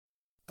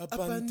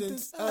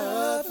Abundance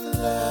of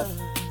love,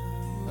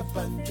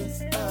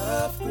 abundance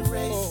of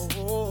grace.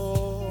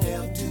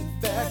 Nailed to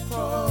that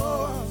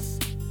cross,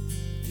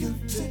 you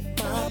took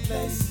my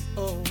place.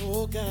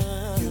 Oh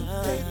God, you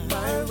paid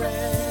my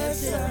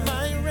ransom.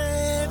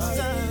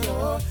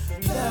 Your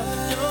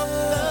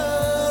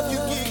love, you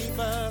gave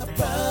us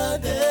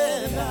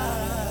abundant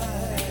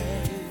life.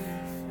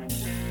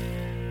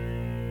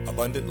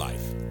 Abundant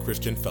Life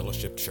Christian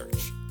Fellowship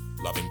Church,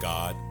 loving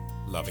God,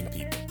 loving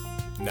people.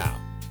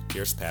 Now,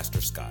 here's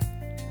Pastor Scott.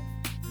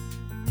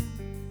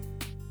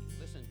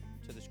 Listen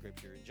to the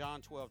scripture. In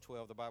John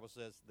 12:12, the Bible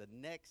says, the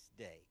next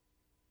day,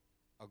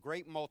 a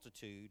great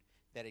multitude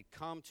that had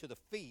come to the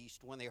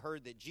feast when they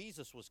heard that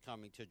Jesus was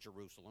coming to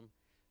Jerusalem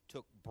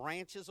took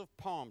branches of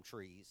palm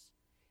trees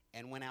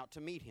and went out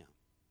to meet him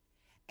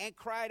and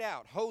cried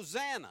out,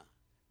 Hosanna!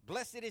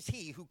 Blessed is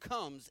he who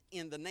comes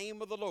in the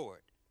name of the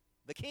Lord,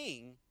 the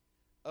King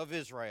of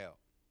Israel.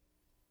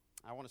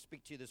 I want to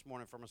speak to you this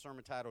morning from a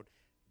sermon titled,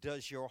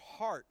 Does Your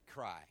Heart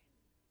Cry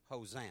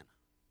Hosanna?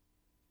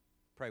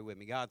 Pray with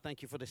me. God,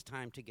 thank you for this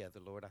time together,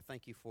 Lord. I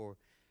thank you for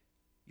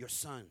your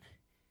Son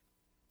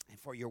and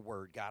for your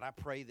word. God, I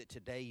pray that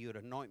today you would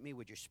anoint me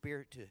with your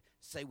Spirit to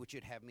say what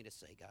you'd have me to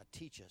say. God,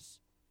 teach us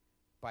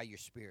by your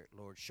Spirit,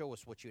 Lord. Show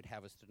us what you'd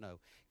have us to know.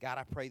 God,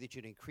 I pray that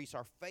you'd increase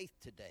our faith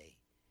today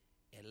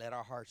and let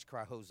our hearts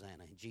cry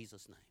Hosanna. In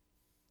Jesus'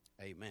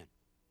 name, amen.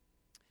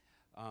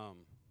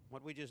 What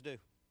did we just do?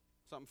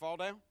 Something fall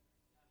down?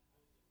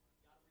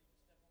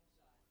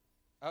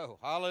 Oh,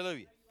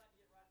 hallelujah.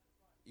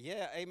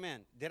 Yeah,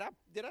 amen. Did I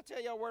tell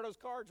y'all where those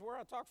cards were?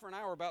 I talked for an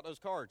hour about those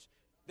cards.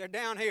 They're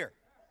down here.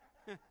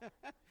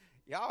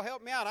 Y'all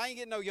help me out. I ain't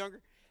getting no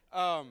younger.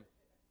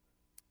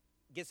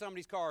 Get some of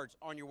these cards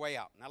on your way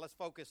out. Now let's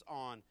focus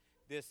on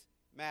this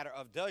matter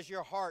of does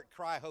your heart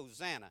cry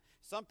Hosanna?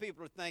 Some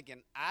people are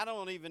thinking, I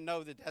don't even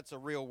know that that's a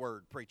real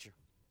word, preacher.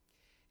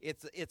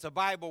 It's a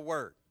Bible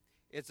word.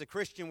 It's a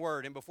Christian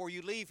word. And before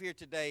you leave here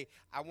today,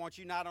 I want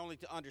you not only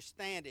to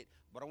understand it,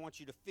 but I want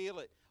you to feel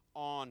it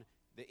on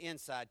the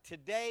inside.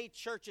 Today,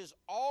 churches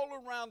all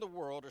around the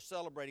world are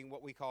celebrating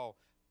what we call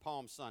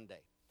Palm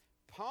Sunday.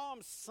 Palm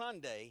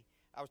Sunday,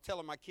 I was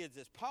telling my kids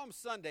this, Palm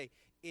Sunday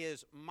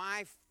is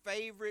my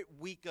favorite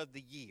week of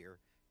the year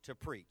to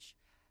preach.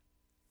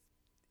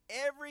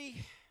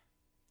 Every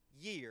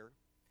year,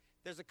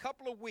 there's a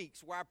couple of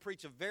weeks where I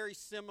preach a very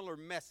similar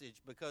message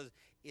because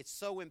it's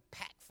so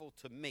impactful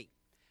to me.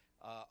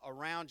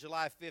 Around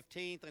July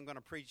 15th, I'm going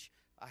to preach,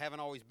 I haven't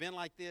always been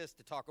like this,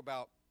 to talk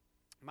about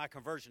my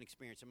conversion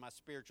experience and my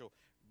spiritual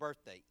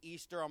birthday.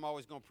 Easter, I'm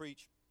always going to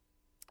preach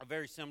a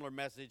very similar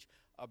message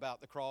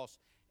about the cross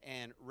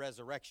and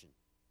resurrection.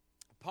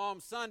 Palm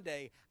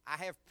Sunday, I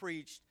have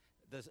preached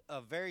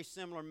a very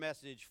similar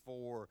message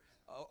for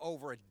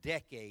over a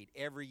decade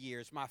every year.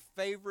 It's my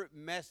favorite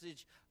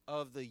message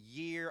of the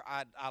year.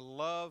 I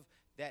love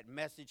that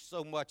message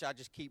so much, I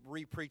just keep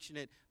re-preaching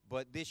it.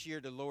 But this year,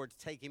 the Lord's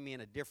taking me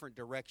in a different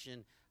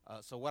direction.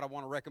 So what I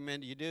want to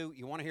recommend you do,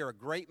 you want to hear a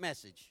great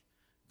message,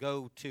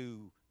 go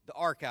to the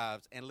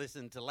archives and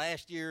listen to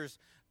last year's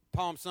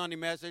Palm Sunday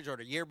message or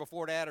the year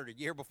before that or the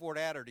year before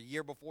that or the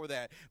year before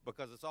that,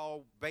 because it's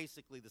all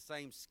basically the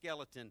same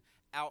skeleton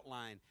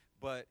outline.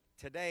 But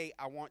today,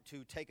 I want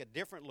to take a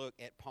different look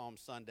at Palm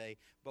Sunday,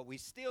 but we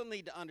still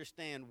need to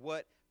understand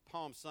what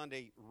Palm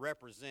Sunday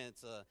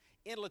represents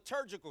in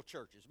liturgical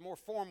churches, more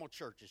formal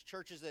churches,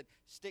 churches that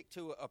stick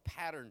to a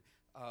pattern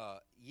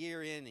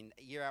year in and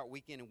year out,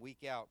 week in and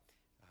week out.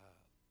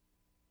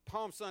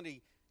 Palm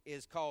Sunday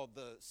is called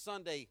the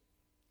Sunday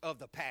of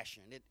the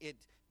Passion.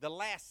 The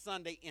last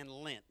Sunday in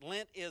Lent.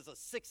 Lent is a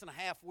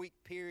 6.5-week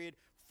period,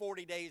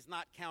 40 days,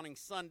 not counting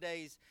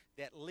Sundays,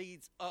 that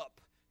leads up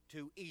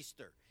to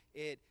Easter.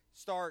 It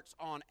starts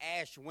on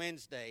Ash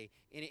Wednesday.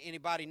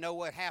 Anybody know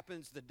what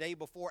happens the day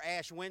before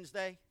Ash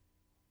Wednesday?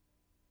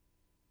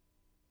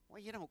 Well,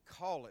 you don't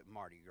call it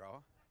Mardi Gras.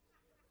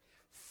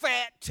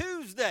 Fat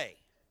Tuesday.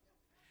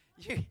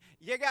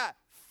 You got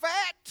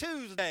Fat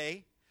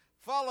Tuesday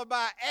followed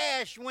by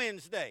Ash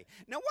Wednesday.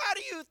 Now, why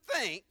do you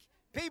think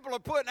people are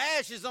putting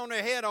ashes on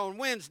their head on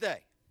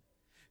Wednesday?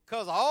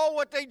 Because of all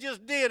what they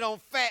just did on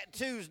Fat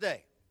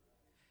Tuesday,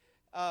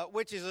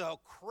 which is a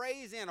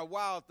crazy and a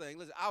wild thing.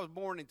 Listen, I was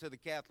born into the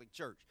Catholic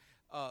Church.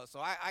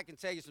 So I can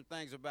tell you some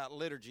things about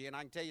liturgy, and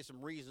I can tell you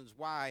some reasons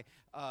why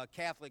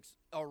Catholics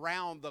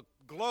around the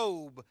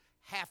globe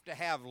have to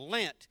have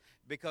Lent,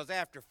 because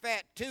after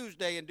Fat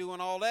Tuesday and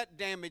doing all that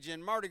damage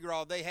in Mardi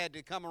Gras, they had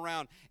to come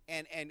around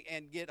and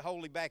get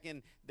holy back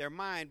in their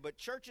mind. But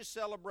churches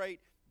celebrate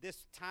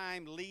this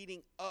time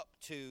leading up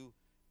to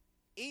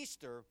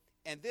Easter,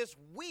 and this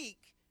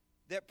week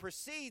that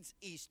precedes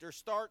Easter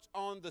starts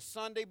on the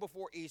Sunday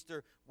before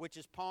Easter, which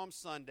is Palm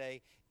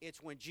Sunday.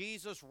 It's when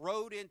Jesus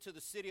rode into the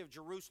city of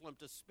Jerusalem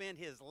to spend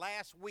his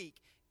last week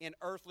in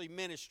earthly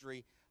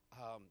ministry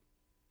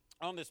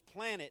on this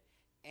planet,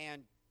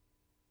 and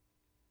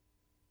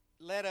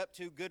led up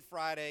to Good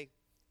Friday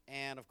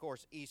and, of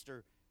course,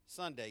 Easter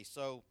Sunday.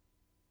 So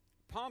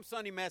Palm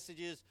Sunday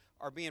messages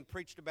are being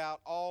preached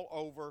about all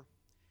over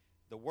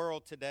the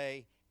world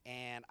today,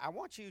 And I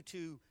want you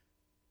to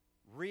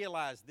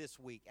realize this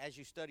week, as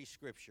you study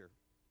Scripture,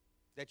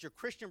 that your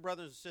Christian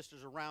brothers and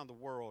sisters around the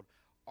world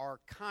are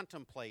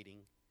contemplating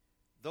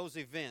those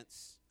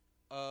events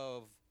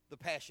of the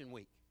Passion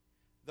Week,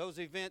 those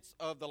events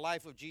of the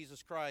life of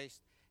Jesus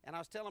Christ. And I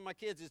was telling my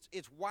kids,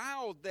 it's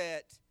wild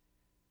that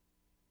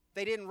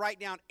they didn't write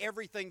down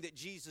everything that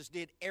Jesus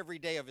did every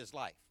day of his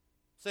life.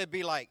 So it'd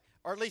be like,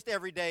 or at least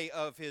every day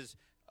of his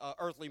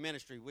earthly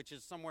ministry, which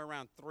is somewhere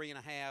around a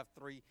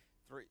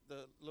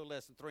little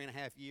less than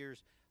 3.5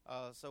 years.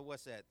 So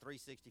what's that?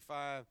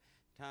 365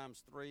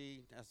 times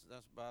 3. That's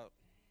about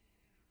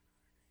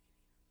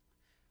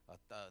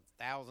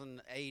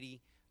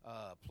 1,080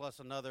 plus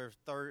another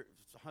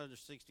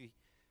 160.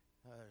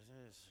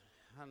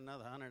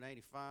 Another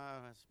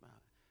 185. That's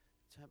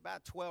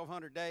about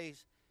 1,200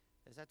 days.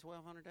 Is that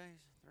 1,200 days?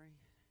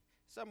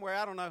 Somewhere,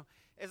 I don't know.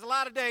 It's a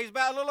lot of days,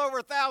 about a little over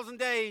 1,000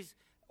 days.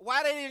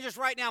 Why didn't you just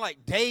write down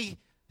like day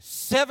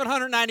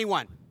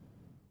 791?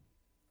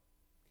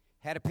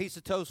 Had a piece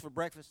of toast for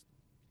breakfast.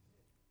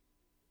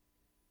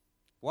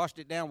 Washed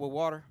it down with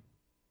water.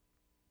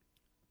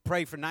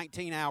 Prayed for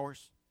 19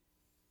 hours.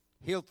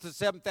 Healed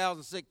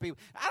 7,000 sick people.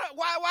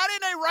 Why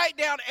didn't they write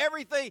down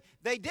everything?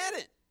 They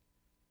didn't.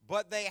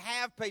 But they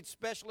have paid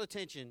special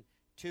attention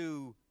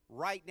to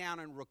write down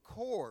and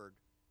record,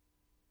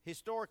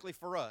 historically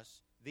for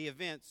us, the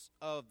events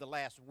of the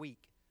last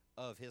week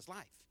of his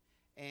life.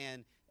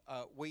 And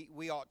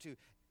we ought to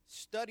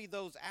study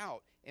those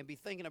out and be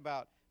thinking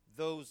about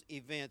those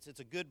events. It's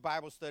a good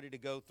Bible study to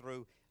go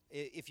through.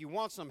 If you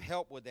want some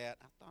help with that,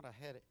 I thought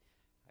I had it.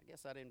 I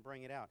guess I didn't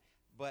bring it out.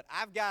 But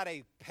I've got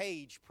a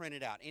page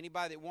printed out.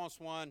 Anybody that wants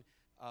one,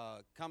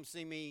 come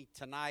see me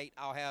tonight.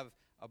 I'll have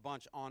a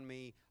bunch on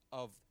me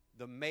of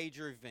the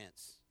major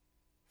events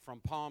from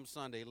Palm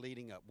Sunday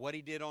leading up. What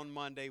he did on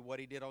Monday, what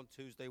he did on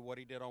Tuesday, what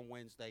he did on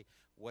Wednesday,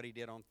 what he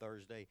did on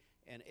Thursday.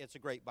 And it's a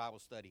great Bible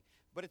study.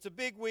 But it's a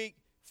big week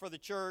for the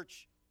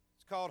church.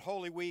 It's called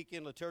Holy Week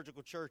in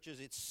liturgical churches.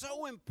 It's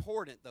so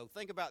important, though.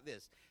 Think about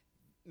this.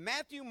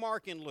 Matthew,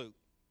 Mark, and Luke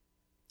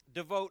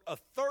devote a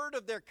third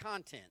of their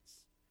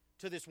contents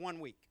to this 1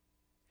 week.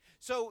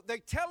 So they're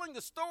telling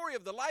the story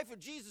of the life of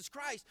Jesus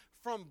Christ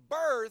from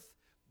birth,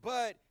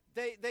 but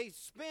they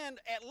spend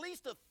at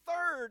least a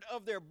third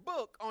of their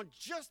book on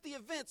just the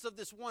events of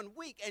this 1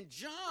 week. And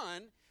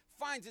John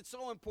finds it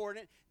so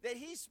important that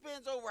he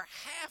spends over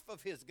half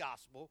of his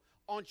gospel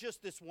on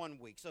just this 1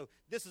 week. So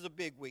this is a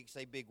big week.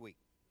 Say big week.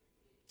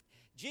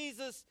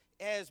 Jesus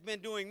has been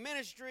doing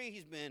ministry.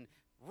 He's been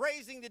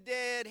raising the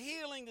dead,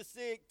 healing the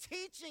sick,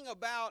 teaching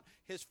about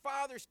his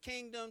Father's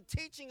kingdom,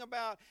 teaching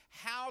about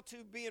how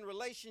to be in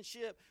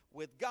relationship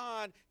with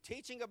God,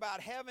 teaching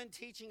about heaven,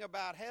 teaching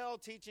about hell,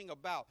 teaching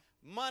about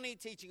money,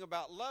 teaching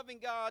about loving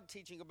God,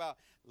 teaching about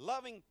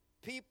loving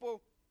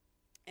people.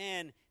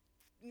 And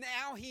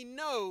now he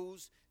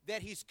knows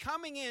that he's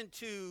coming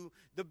into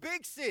the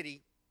big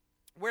city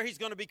where he's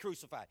going to be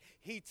crucified.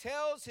 He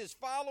tells his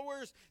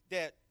followers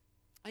that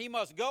he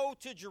must go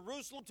to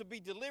Jerusalem to be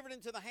delivered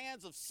into the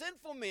hands of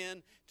sinful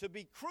men, to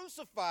be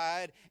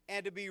crucified,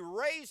 and to be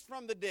raised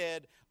from the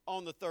dead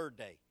on the third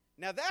day.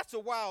 Now, that's a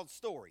wild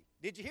story.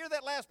 Did you hear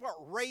that last part?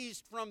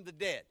 Raised from the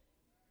dead.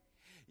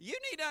 You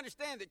need to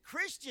understand that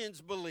Christians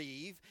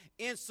believe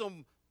in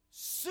some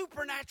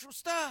supernatural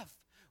stuff.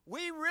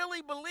 We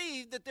really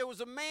believe that there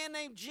was a man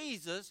named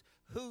Jesus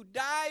who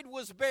died,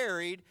 was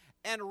buried,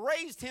 and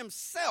raised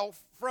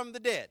himself from the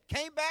dead.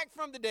 Came back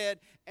from the dead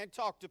and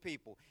talked to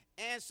people.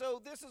 And so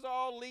this is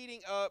all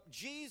leading up.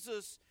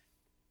 Jesus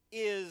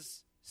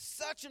is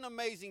such an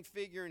amazing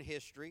figure in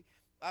history.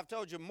 I've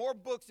told you, more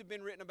books have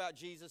been written about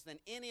Jesus than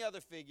any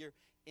other figure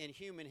in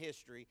human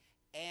history.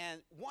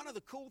 And one of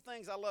the cool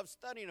things I love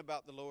studying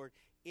about the Lord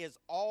is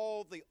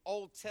all the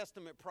Old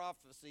Testament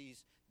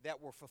prophecies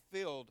that were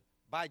fulfilled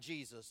by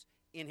Jesus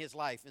in his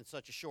life in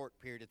such a short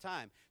period of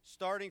time.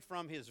 Starting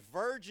from his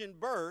virgin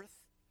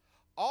birth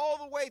all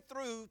the way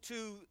through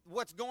to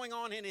what's going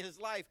on in his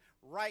life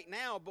right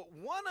now. But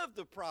one of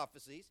the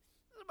prophecies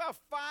is about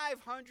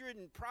 500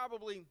 and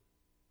probably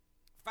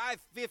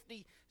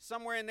 550,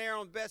 somewhere in there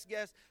on best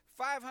guess,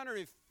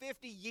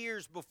 550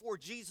 years before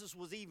Jesus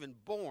was even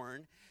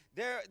born,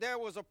 there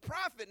was a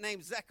prophet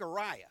named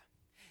Zechariah.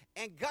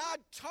 And God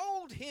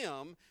told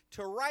him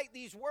to write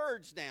these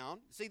words down.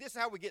 See, this is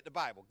how we get the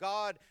Bible.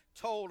 God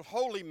told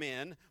holy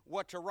men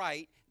what to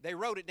write. They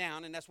wrote it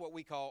down, and that's what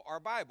we call our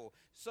Bible.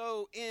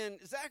 So in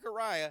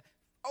Zechariah,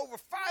 over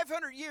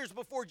 500 years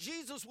before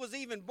Jesus was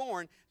even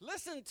born,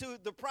 listen to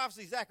the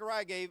prophecy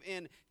Zechariah gave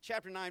in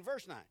chapter 9,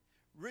 verse 9.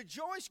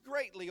 Rejoice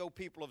greatly, O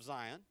people of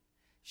Zion.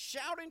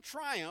 Shout in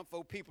triumph,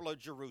 O people of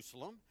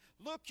Jerusalem.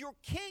 Look, your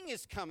king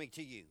is coming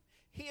to you.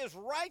 He is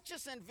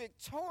righteous and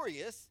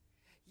victorious,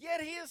 yet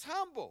he is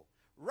humble,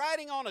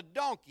 riding on a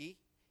donkey,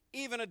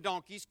 even a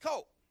donkey's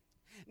colt.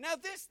 Now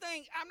this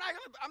thing,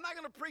 I'm not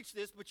gonna preach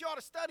this, but you ought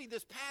to study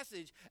this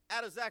passage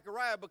out of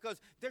Zechariah because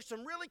there's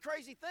some really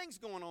crazy things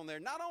going on there.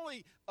 Not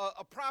only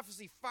a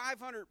prophecy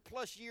 500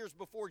 plus years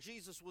before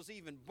Jesus was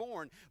even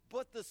born,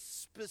 but the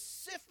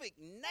specific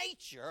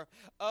nature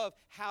of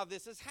how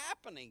this is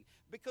happening.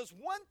 Because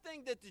one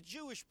thing that the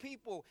Jewish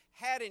people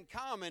had in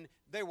common,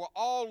 they were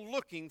all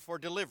looking for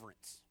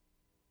deliverance.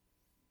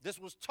 This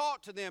was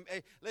taught to them.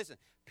 Listen,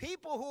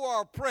 people who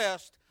are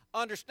oppressed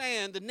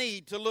understand the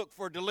need to look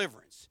for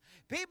deliverance.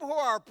 People who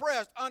are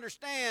oppressed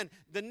understand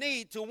the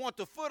need to want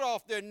the foot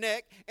off their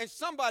neck and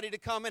somebody to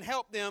come and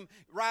help them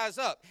rise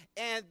up.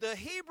 And the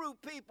Hebrew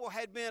people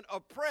had been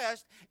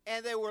oppressed,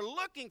 and they were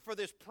looking for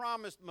this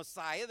promised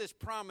Messiah, this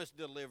promised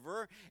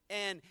deliverer.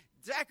 And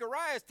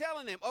Zechariah is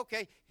telling them,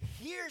 okay,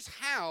 here's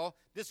how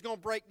this is going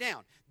to break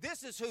down.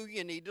 This is who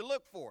you need to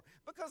look for.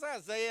 Because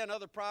Isaiah and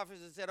other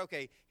prophets had said,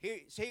 okay,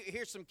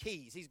 here's some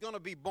keys. He's going to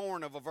be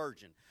born of a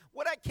virgin.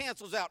 Well, that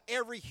cancels out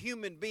every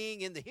human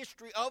being in the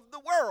history of the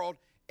world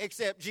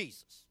except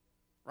Jesus,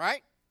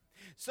 right?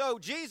 So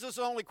Jesus is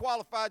the only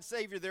qualified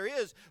Savior there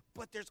is,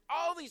 but there's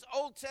all these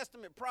Old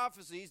Testament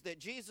prophecies that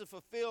Jesus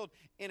fulfilled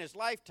in his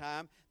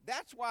lifetime.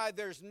 That's why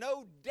there's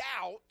no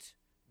doubt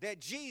that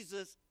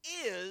Jesus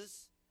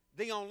is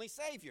the only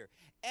Savior.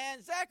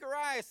 And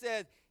Zechariah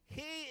said,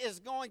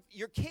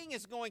 your king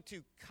is going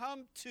to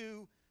come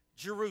to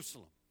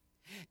Jerusalem.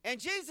 And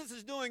Jesus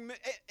is doing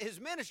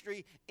his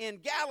ministry in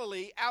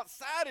Galilee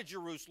outside of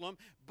Jerusalem,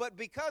 but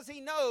because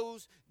he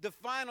knows the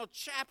final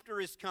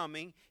chapter is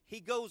coming, he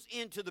goes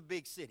into the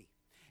big city.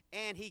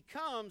 And he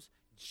comes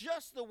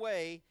just the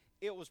way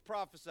it was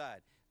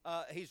prophesied.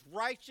 He's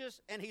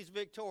righteous and he's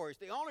victorious.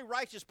 The only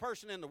righteous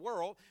person in the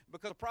world,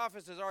 because the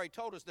prophets has already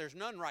told us there's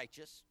none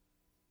righteous.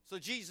 So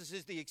Jesus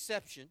is the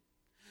exception.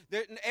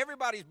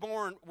 Everybody's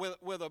born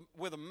with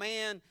a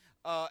man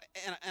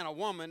and a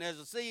woman. There's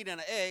a seed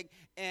and an egg,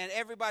 and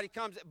everybody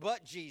comes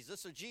but Jesus.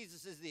 So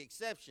Jesus is the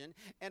exception.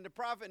 And the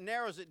prophet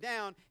narrows it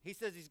down. He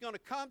says he's going to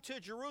come to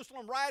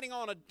Jerusalem riding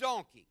on a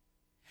donkey.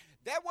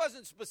 That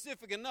wasn't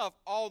specific enough,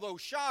 although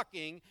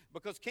shocking,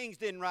 because kings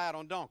didn't ride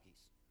on donkeys.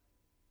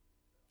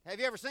 Have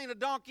you ever seen a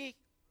donkey?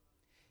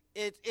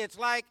 It's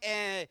like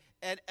an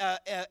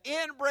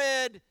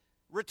inbred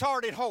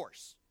retarded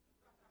horse.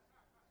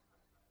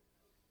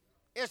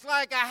 It's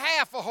like a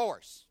half a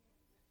horse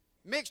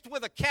mixed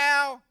with a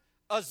cow,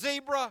 a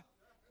zebra,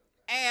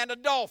 and a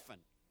dolphin.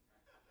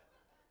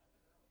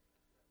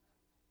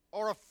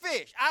 Or a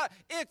fish.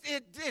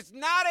 It's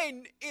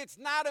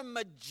not a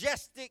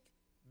majestic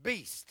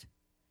beast.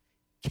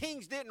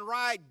 Kings didn't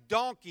ride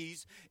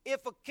donkeys.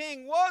 If a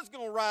king was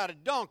going to ride a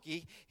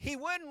donkey, he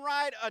wouldn't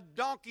ride a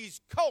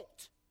donkey's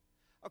colt.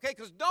 Okay,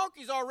 because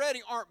donkeys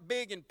already aren't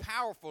big and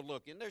powerful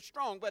looking. They're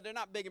strong, but they're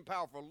not big and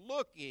powerful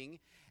looking.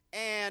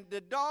 And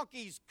the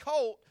donkey's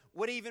colt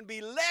would even be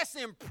less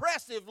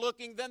impressive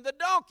looking than the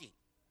donkey.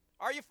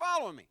 Are you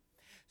following me?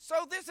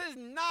 So this is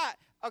not,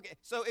 okay,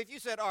 so if you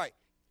said, all right,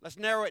 let's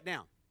narrow it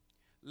down.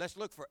 Let's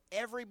look for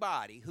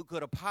everybody who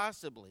could have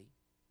possibly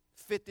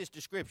fit this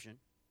description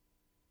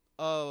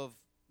of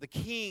the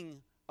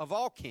king of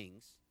all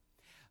kings.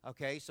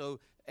 Okay, so,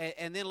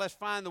 and then let's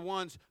find the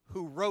ones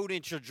who rode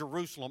into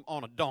Jerusalem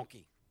on a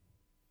donkey.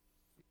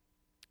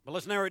 But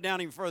let's narrow it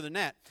down even further than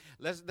that.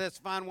 Let's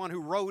find one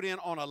who rode in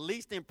on a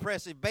least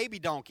impressive baby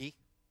donkey,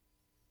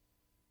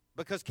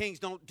 because kings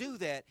don't do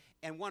that,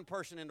 and one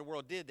person in the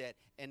world did that,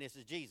 and this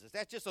is Jesus.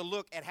 That's just a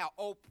look at how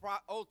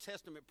Old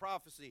Testament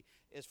prophecy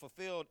is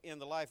fulfilled in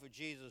the life of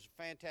Jesus.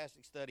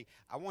 Fantastic study.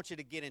 I want you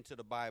to get into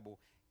the Bible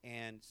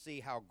and see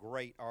how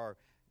great our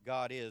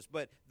God is.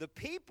 But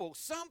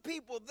some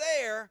people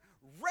there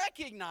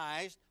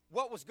recognized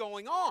what was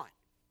going on.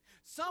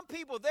 Some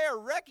people there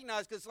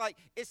recognize, because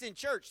it's in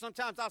church.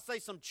 Sometimes I'll say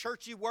some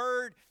churchy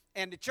word,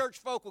 and the church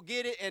folk will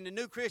get it, and the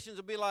new Christians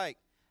will be like,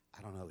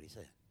 I don't know what he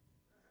said.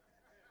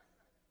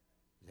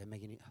 Does that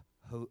make any?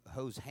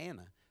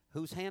 Hosanna.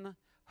 Who's Hannah?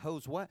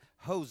 Hose what?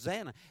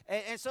 Hosanna.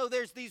 And so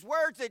there's these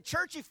words that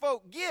churchy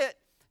folk get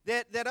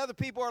that other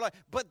people are like,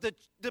 but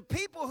the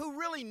people who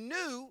really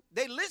knew,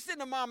 they listened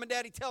to mom and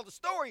daddy tell the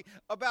story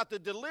about the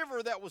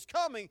deliverer that was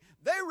coming.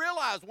 They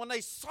realized when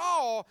they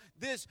saw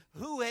this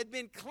who had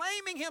been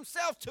claiming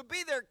himself to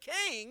be their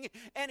king,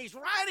 and he's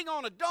riding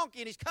on a donkey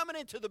and he's coming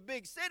into the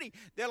big city,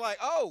 they're like,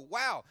 oh,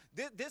 wow,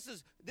 this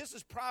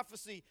is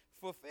prophecy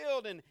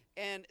fulfilled.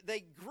 And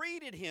they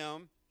greeted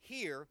him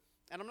here.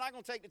 And I'm not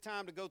going to take the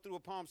time to go through a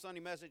Palm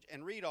Sunday message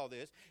and read all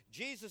this.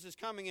 Jesus is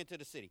coming into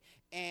the city,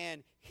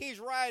 and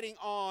he's riding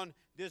on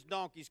this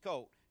donkey's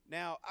colt.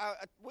 Now,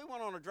 we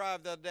went on a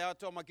drive the other day. I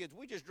told my kids,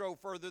 we just drove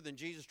further than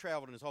Jesus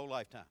traveled in his whole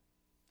lifetime.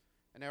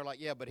 And they were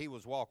like, yeah, but he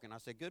was walking. I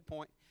said, good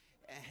point.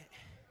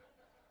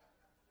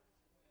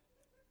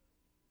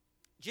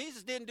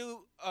 Jesus didn't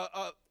do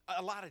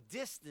a lot of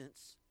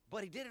distance,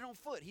 but he did it on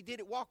foot. He did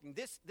it walking.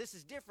 This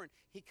is different.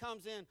 He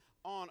comes in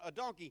on a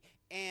donkey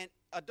and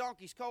a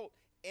donkey's colt.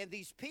 And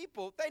these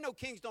people, they know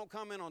kings don't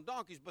come in on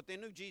donkeys, but they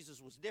knew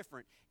Jesus was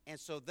different. And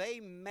so they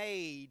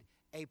made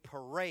a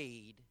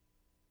parade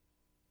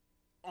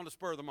on the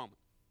spur of the moment.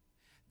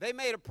 They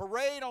made a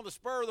parade on the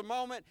spur of the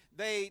moment.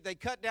 They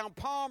cut down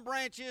palm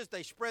branches.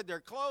 They spread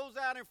their clothes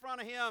out in front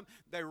of him.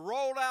 They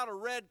rolled out a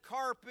red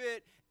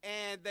carpet,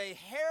 and they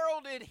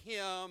heralded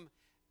him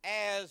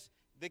as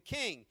the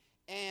king.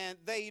 And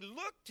they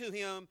looked to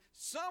him.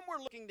 Some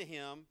were looking to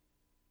him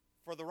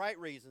for the right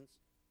reasons.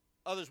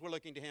 Others were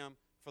looking to him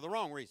for the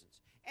wrong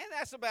reasons. And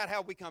that's about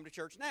how we come to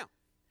church now.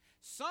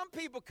 Some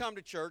people come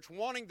to church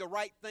wanting the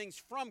right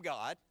things from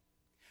God.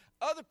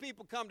 Other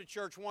people come to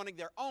church wanting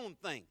their own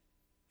thing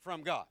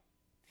from God.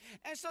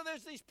 And so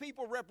there's these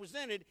people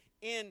represented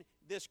in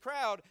this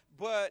crowd,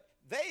 but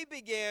they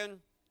began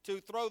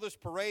to throw this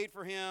parade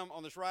for him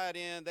on this ride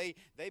in.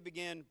 They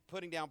began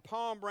putting down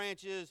palm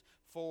branches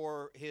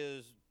for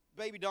his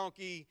baby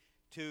donkey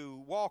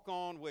to walk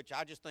on, which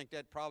I just think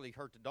that probably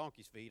hurt the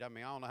donkey's feet. I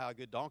mean, I don't know how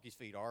good donkey's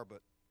feet are,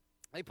 but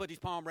they put these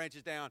palm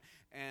branches down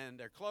and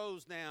their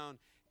clothes down,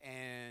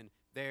 and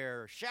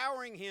they're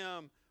showering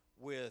him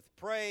with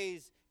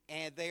praise,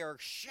 and they are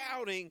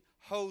shouting,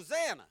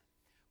 Hosanna,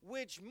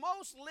 which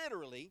most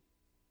literally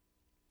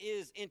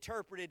is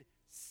interpreted,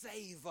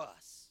 save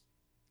us,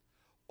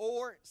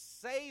 or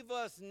save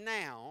us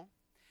now.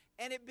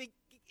 And it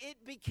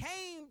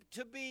became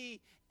to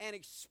be an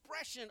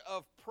expression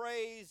of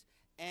praise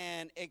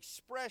and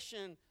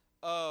expression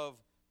of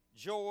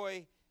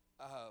joy.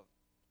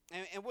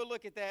 And we'll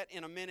look at that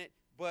in a minute,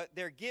 but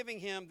they're giving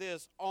him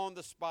this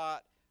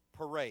on-the-spot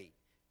parade.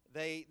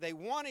 They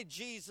wanted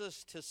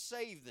Jesus to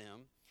save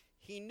them.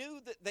 He knew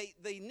that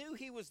they knew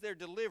he was their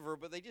deliverer,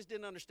 but they just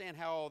didn't understand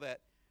how all that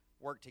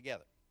worked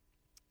together.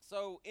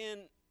 So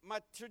in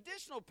my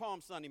traditional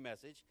Palm Sunday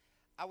message,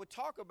 I would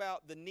talk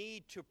about the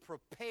need to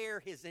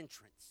prepare his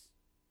entrance.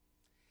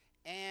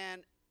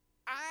 And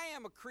I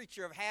am a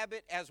creature of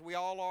habit, as we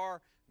all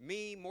are,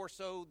 me more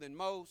so than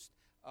most.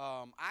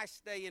 I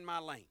stay in my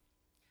lane.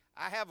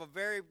 I have a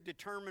very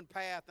determined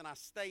path, and I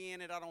stay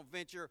in it. I don't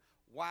venture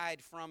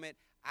wide from it.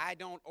 I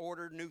don't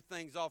order new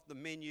things off the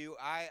menu.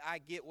 I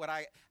get what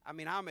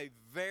I'm a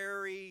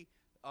very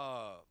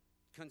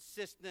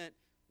consistent,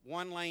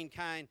 one-lane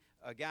kind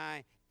of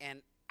guy,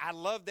 and I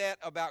love that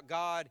about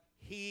God.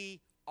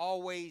 He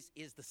always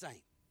is the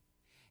same.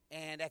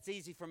 And that's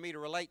easy for me to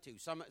relate to.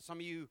 Some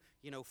of you,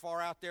 far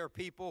out there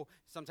people,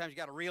 sometimes you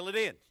got to reel it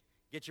in.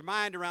 Get your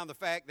mind around the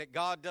fact that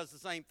God does the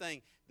same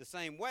thing the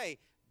same way.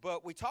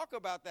 But we talk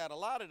about that a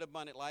lot at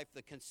Abundant Life,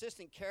 the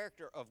consistent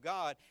character of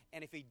God.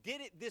 And if he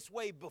did it this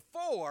way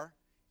before,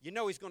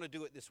 he's going to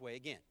do it this way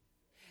again.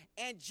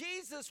 And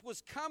Jesus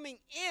was coming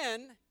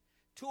in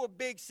to a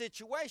big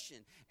situation.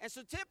 And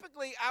so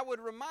typically I would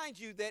remind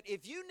you that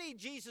if you need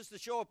Jesus to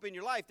show up in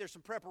your life, there's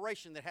some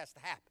preparation that has to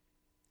happen.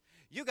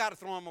 You got to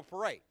throw him a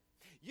parade.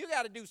 You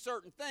got to do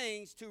certain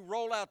things to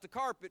roll out the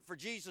carpet for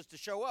Jesus to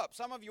show up.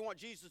 Some of you want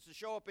Jesus to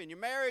show up in your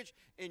marriage,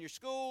 in your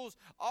schools.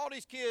 All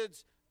these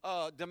kids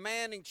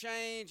demanding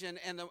change, and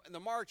the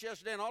march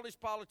yesterday, and all these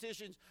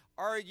politicians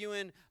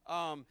arguing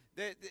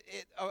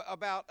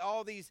about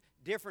all these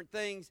different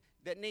things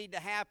that need to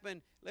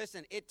happen.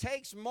 Listen, it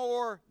takes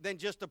more than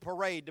just a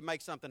parade to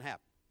make something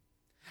happen.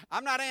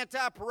 I'm not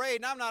anti-parade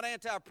and I'm not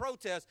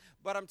anti-protest,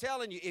 but I'm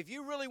telling you, if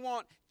you really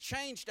want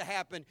change to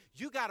happen,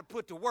 you got to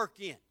put the work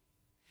in.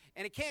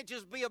 And it can't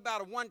just be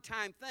about a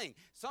one-time thing.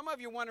 Some of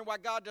you are wondering why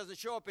God doesn't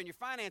show up in your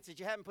finances.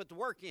 You haven't put the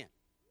work in.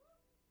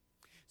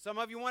 Some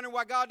of you are wondering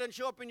why God doesn't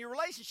show up in your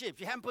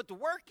relationships. You haven't put the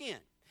work in.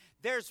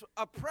 There's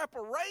a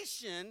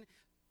preparation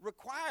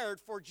required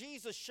for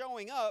Jesus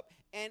showing up,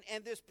 and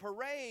this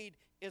parade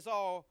is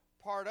all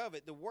part of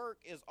it. The work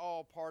is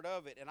all part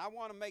of it. And I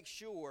want to make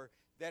sure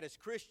that as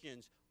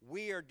Christians,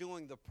 we are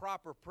doing the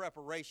proper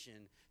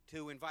preparation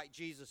to invite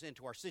Jesus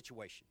into our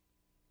situation.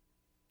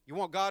 You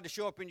want God to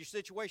show up in your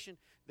situation?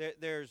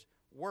 There's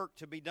work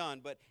to be done.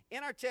 But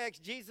in our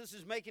text, Jesus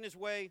is making his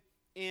way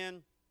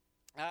in.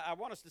 I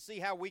want us to see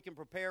how we can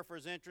prepare for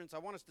his entrance. I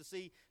want us to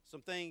see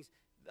some things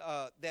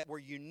that were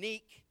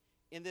unique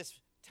in this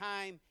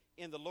time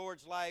in the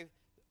Lord's life.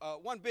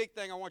 One big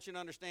thing I want you to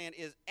understand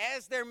is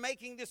as they're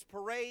making this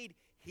parade,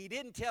 he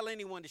didn't tell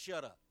anyone to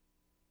shut up.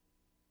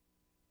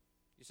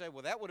 You say,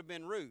 well, that would have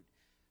been rude.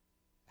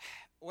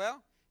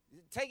 Well,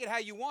 take it how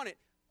you want it.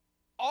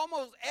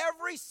 Almost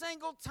every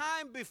single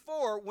time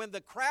before, when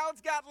the crowds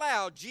got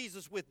loud,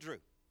 Jesus withdrew.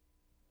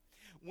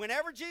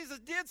 Whenever Jesus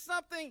did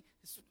something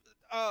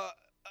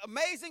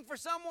amazing for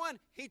someone,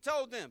 he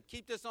told them,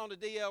 keep this on the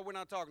DL. We're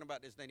not talking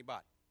about this to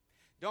anybody.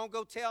 Don't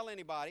go tell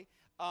anybody.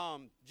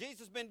 Jesus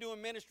has been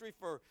doing ministry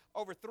for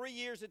over 3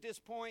 years at this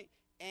point,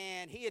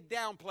 and he had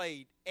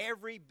downplayed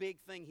every big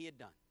thing he had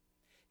done.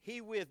 He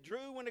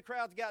withdrew when the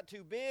crowds got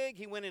too big.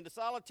 He went into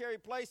solitary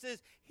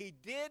places. He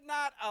did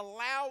not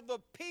allow the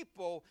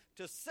people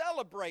to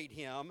celebrate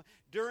him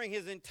during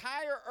his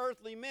entire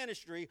earthly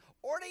ministry,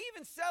 or to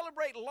even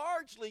celebrate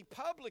largely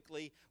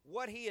publicly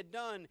what he had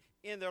done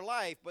in their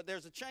life. But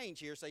there's a change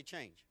here. Say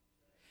change.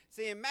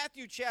 See, in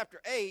Matthew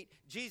chapter 8,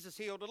 Jesus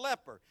healed a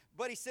leper.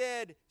 But he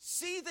said,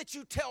 see that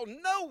you tell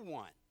no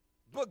one,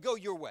 but go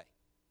your way.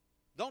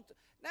 Don't.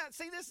 Now,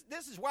 see,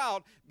 this is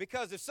wild,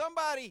 because if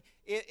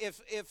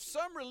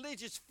some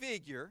religious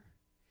figure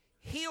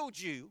healed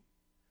you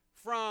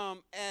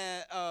from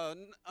an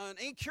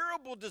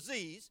incurable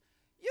disease,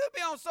 you'd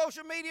be on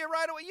social media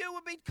right away. You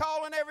would be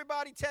calling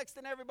everybody,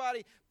 texting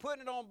everybody,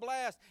 putting it on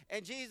blast.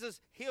 And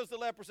Jesus heals the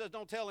leper, says,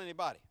 don't tell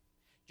anybody.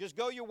 Just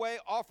go your way,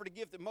 offer the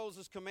gift that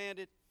Moses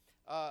commanded.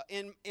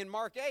 In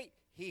Mark 8,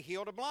 he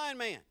healed a blind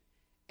man.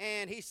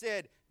 And he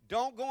said,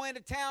 don't go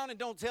into town and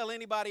don't tell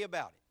anybody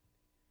about it.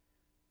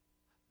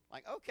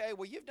 Like, okay,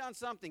 well, you've done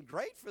something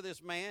great for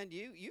this man.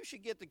 You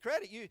should get the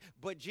credit.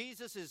 But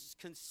Jesus is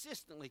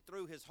consistently,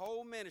 through his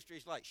whole ministry,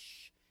 he's like,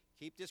 shh,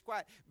 keep this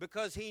quiet.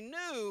 Because he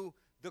knew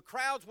the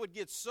crowds would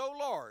get so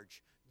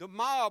large, the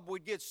mob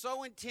would get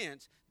so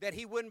intense that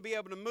he wouldn't be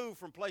able to move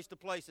from place to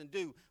place and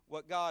do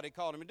what God had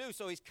called him to do.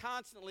 So he's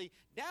constantly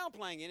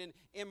downplaying it.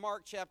 In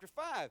Mark chapter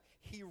 5,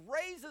 he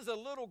raises a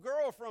little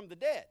girl from the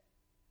dead.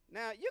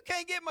 Now, you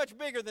can't get much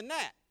bigger than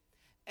that.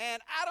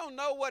 And I don't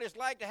know what it's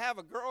like to have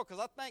a girl,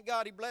 because I thank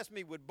God he blessed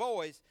me with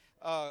boys.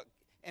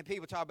 And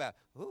people talk about,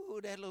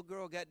 ooh, that little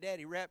girl got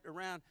daddy wrapped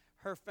around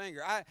her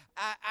finger. I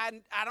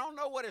don't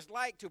know what it's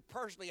like to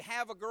personally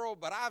have a girl,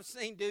 but I've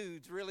seen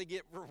dudes really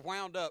get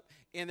wound up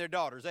in their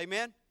daughters.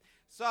 Amen?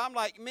 So I'm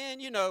like, man,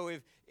 you know,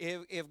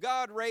 if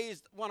God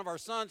raised one of our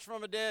sons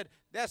from the dead,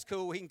 that's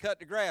cool. He can cut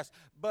the grass.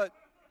 But,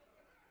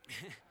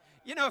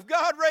 you know, if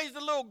God raised a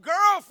little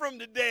girl from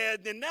the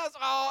dead, then that's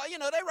all. You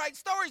know, they write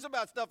stories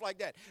about stuff like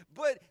that.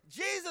 But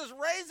Jesus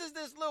raises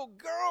this little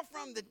girl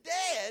from the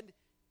dead,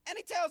 and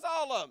he tells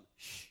all of them,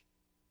 shh,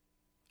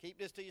 keep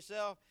this to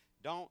yourself.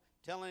 Don't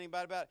tell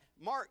anybody about it.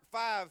 Mark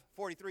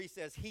 5:43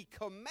 says, he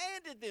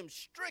commanded them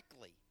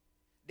strictly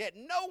that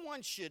no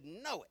one should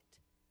know it,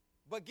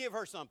 but give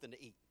her something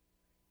to eat.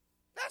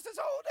 That's his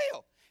whole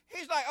deal.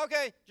 He's like,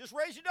 okay, just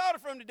raise your daughter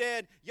from the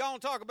dead. Y'all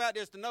don't talk about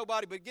this to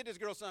nobody, but get this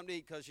girl something to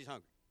eat because she's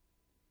hungry.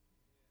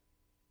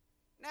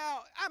 Now,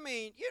 I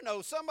mean, you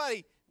know,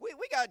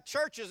 we got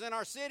churches in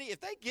our city.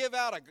 If they give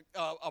out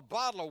a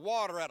bottle of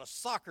water at a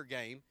soccer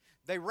game,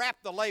 they wrap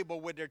the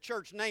label with their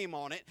church name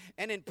on it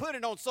and then put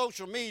it on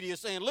social media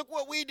saying, look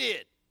what we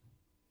did.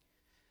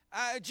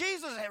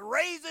 Jesus had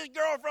raised this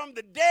girl from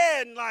the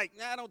dead and like,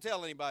 nah, don't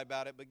tell anybody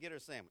about it, but get her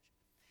a sandwich.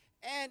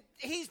 And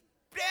he's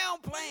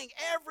downplaying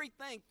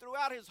everything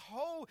throughout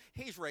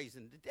he's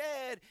raising the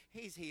dead,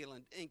 he's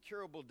healing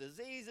incurable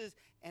diseases,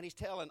 and he's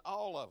telling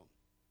all of them,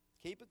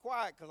 keep it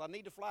quiet because I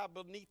need to fly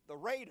beneath the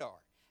radar.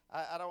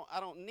 I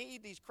don't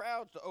need these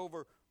crowds to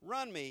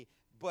overrun me,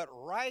 but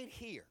right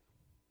here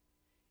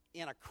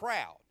in a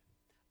crowd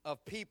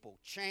of people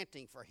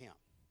chanting for him,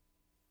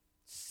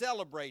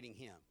 celebrating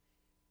him,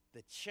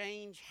 the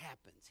change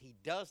happens. He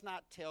does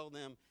not tell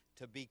them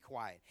to be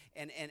quiet.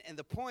 And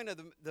the point of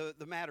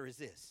the matter is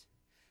this.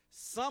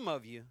 Some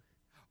of you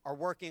are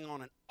working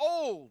on an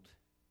old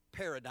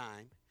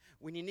paradigm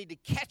when you need to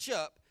catch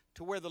up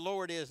to where the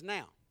Lord is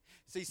now.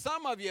 See,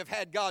 some of you have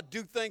had God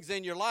do things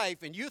in your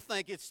life, and you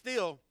think it's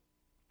still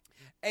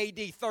AD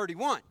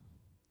 31.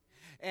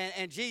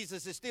 And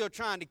Jesus is still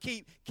trying to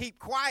keep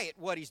quiet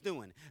what he's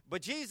doing.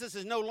 But Jesus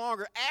is no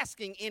longer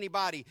asking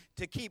anybody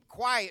to keep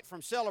quiet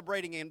from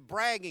celebrating and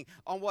bragging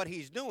on what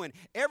he's doing.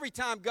 Every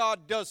time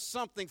God does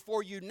something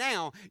for you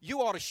now,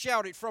 you ought to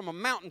shout it from a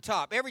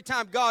mountaintop. Every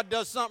time God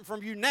does something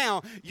from you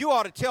now, you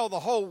ought to tell the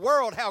whole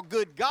world how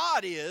good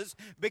God is,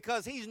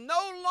 because he's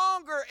no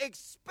longer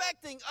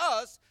expecting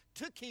us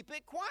to keep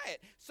it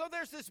quiet. So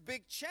there's this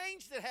big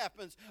change that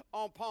happens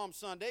on Palm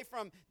Sunday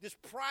from this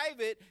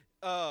private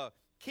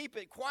keep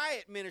it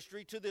quiet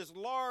ministry to this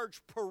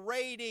large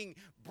parading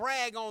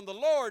brag on the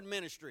Lord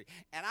ministry.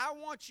 And I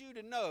want you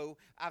to know,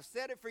 I've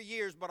said it for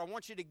years, but I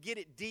want you to get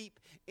it deep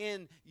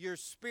in your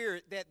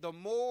spirit, that the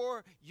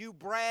more you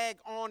brag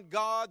on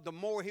God, the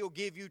more he'll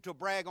give you to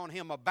brag on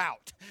him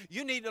about.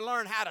 You need to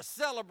learn how to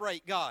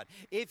celebrate God.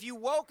 If you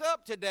woke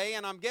up today,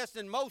 and I'm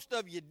guessing most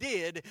of you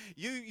did,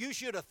 you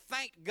should have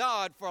thanked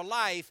God for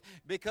life,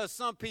 because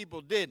some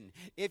people didn't.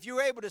 If you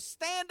were able to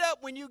stand up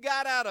when you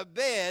got out of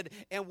bed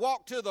and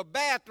walk to the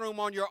bathroom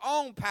on your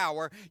own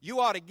power,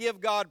 you ought to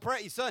give God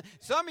praise.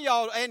 Some of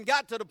y'all ain't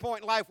got to the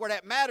point in life where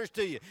that matters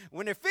to you.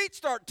 When their feet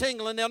start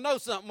tingling, they'll know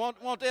something.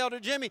 Won't they, Elder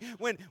Jimmy?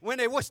 When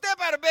they step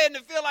out of bed and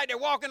they feel like they're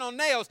walking on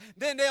nails,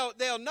 then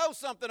they'll know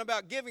something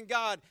about giving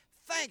God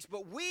thanks.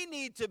 But we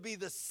need to be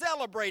the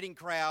celebrating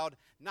crowd,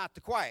 not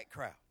the quiet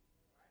crowd.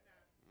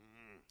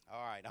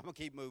 All right, I'm going to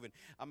keep moving.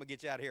 I'm going to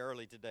get you out of here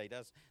early today.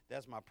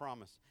 That's my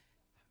promise.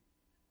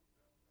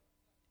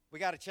 We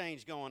got a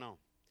change going on.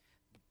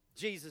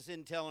 Jesus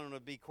isn't telling them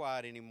to be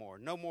quiet anymore.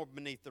 No more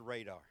beneath the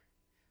radar.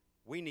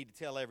 We need to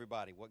tell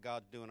everybody what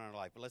God's doing in our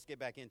life. But let's get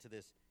back into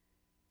this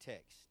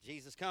text.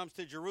 Jesus comes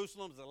to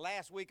Jerusalem. It's the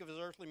last week of his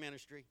earthly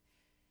ministry.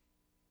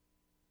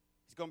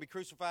 He's going to be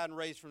crucified and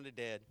raised from the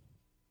dead.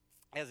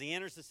 As he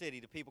enters the city,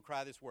 the people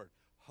cry this word,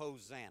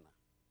 Hosanna.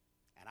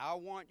 And I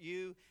want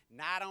you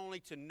not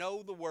only to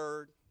know the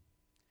word,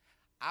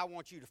 I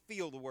want you to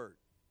feel the word.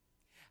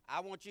 I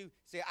want you,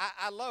 see,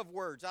 I love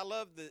words. I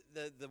love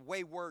the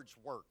way words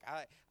work.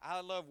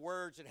 I love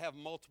words that have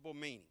multiple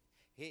meanings.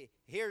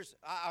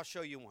 I'll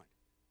show you one.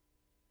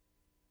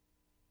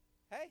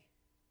 Hey.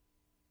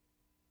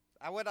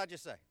 What did I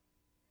just say?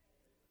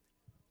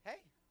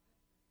 Hey.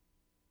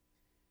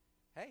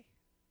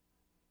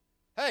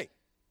 Hey.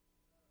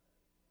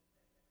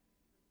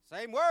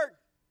 Same word.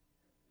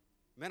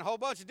 Meant a whole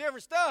bunch of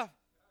different stuff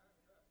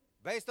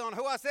based on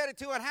who I said it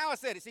to and how I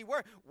said it. See,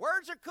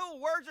 words are cool.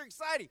 Words are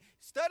exciting.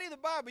 Study the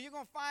Bible. You're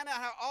going to find out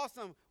how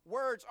awesome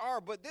words are.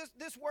 But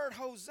this word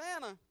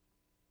Hosanna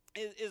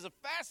is a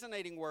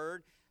fascinating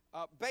word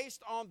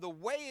based on the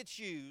way it's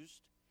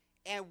used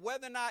and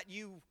whether or not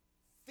you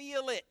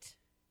feel it.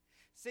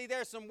 See,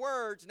 there's some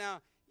words. Now,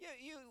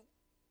 you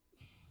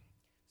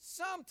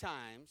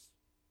sometimes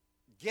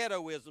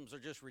ghettoisms are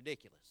just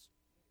ridiculous.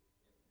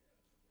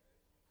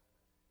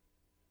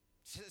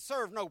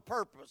 Serve no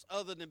purpose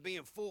other than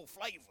being full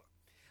flavor.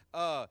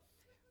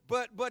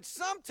 But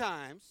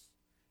sometimes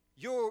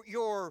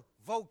your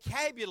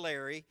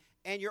vocabulary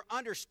and your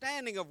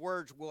understanding of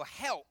words will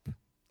help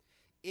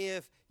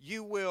if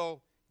you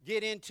will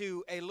get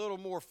into a little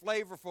more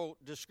flavorful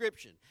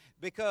description,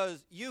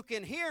 because you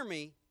can hear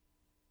me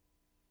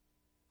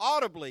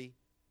audibly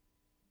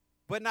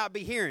but not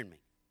be hearing me.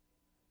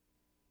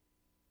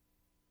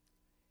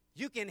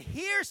 You can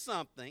hear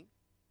something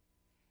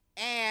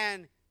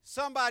and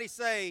somebody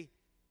say,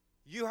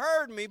 you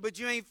heard me, but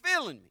you ain't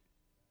feeling me.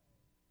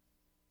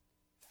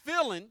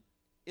 Feeling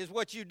is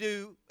what you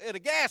do at a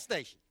gas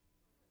station.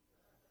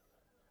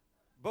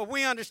 But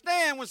we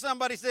understand when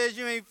somebody says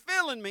you ain't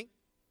feeling me,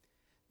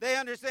 they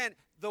understand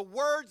the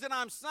words that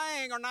I'm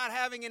saying are not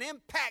having an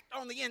impact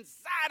on the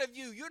inside of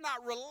you. You're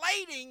not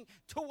relating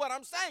to what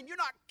I'm saying. You're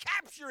not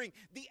capturing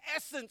the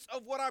essence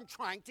of what I'm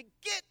trying to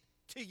get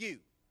to you.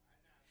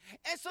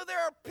 And so there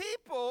are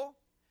people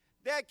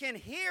that can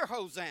hear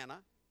Hosanna,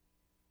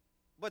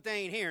 but they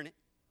ain't hearing it.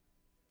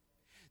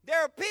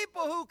 There are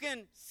people who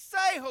can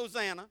say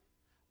Hosanna,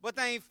 but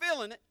they ain't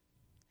feeling it.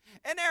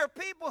 And there are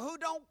people who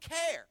don't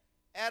care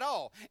at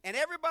all. And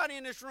everybody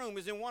in this room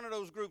is in one of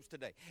those groups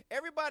today.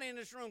 Everybody in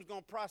this room is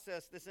going to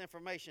process this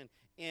information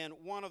in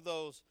one of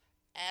those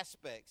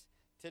aspects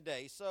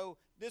today. So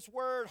this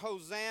word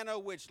Hosanna,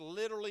 which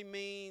literally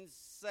means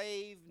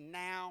save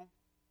now,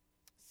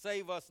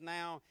 save us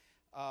now,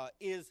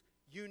 is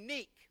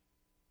unique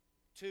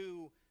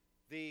to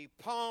the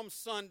Palm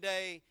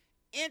Sunday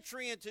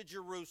entry into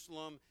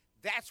Jerusalem.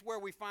 That's where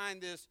we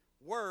find this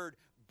word,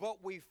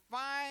 but we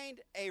find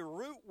a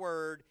root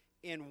word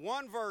in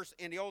one verse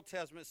in the Old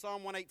Testament,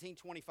 Psalm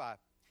 118:25.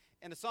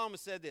 And the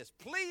psalmist said this,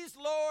 please,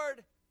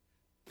 Lord,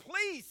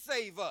 please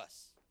save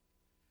us.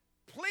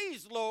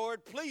 Please,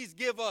 Lord, please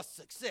give us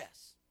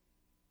success.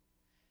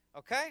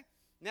 Okay?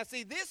 Now,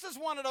 see, this is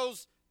one of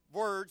those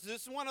words,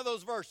 this is one of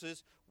those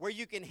verses where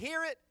you can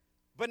hear it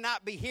but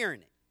not be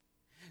hearing it.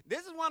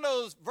 This is one of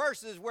those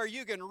verses where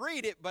you can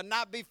read it but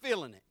not be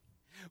feeling it.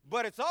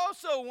 But it's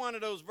also one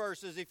of those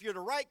verses, if you're the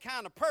right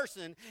kind of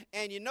person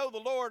and you know the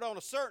Lord on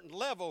a certain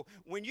level,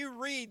 when you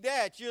read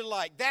that, you're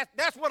like,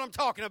 that's what I'm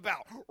talking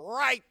about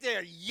right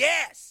there.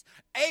 Yes.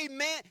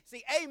 Amen.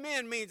 See,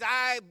 amen means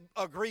I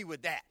agree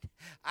with that.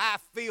 I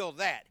feel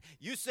that.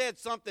 You said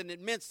something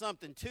that meant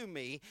something to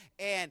me.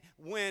 And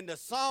when the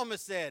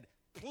psalmist said,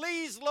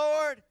 please,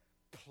 Lord,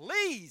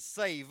 please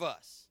save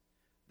us,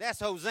 that's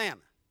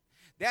Hosanna.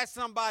 That's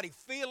somebody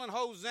feeling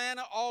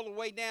Hosanna all the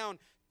way down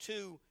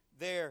to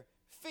their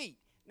feet.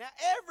 Now,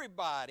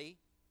 everybody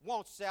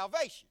wants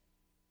salvation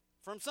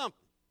from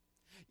something.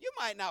 You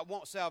might not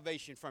want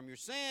salvation from your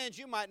sins.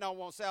 You might not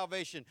want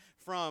salvation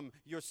from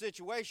your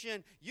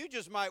situation. You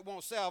just might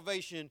want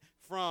salvation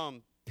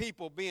from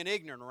people being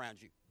ignorant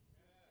around you.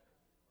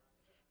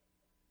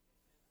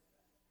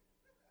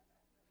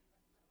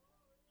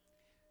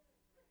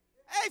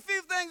 Hey,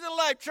 few things in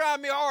life try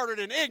me harder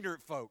than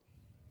ignorant folk.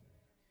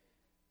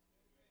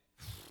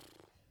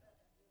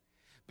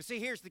 But see,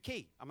 here's the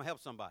key. I'm going to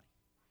help somebody.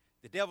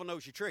 The devil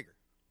knows your trigger.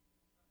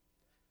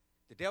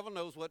 The devil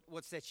knows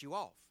what sets you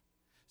off.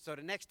 So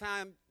the next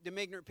time them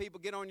ignorant people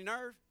get on your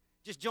nerve,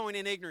 just join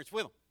in ignorance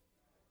with them.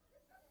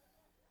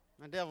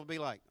 The devil will be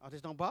like, oh,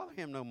 just don't bother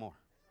him no more.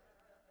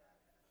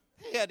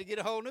 He had to get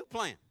a whole new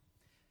plan.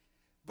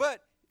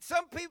 But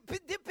some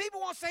people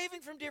want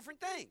saving from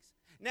different things.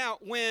 Now,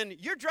 when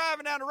you're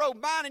driving down the road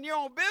minding your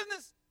own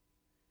business,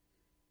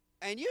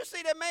 and you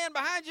see that man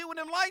behind you with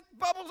them light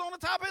bubbles on the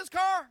top of his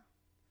car,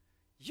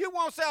 you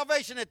want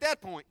salvation at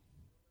that point.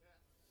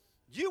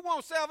 You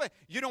want salvation.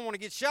 You don't want to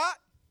get shot.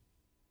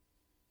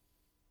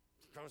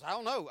 Because I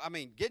don't know. I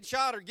mean, getting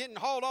shot or getting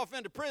hauled off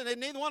into prison,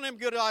 neither one of them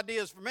good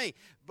ideas for me.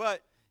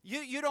 But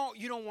you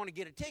don't want to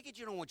get a ticket.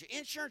 You don't want your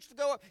insurance to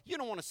go up. You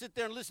don't want to sit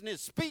there and listen to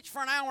his speech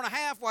for an hour and a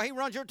half while he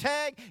runs your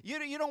tag.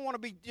 You don't want to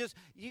be just,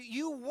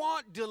 you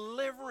want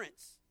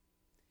deliverance.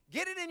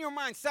 Get it in your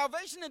mind.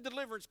 Salvation and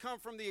deliverance come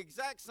from the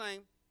exact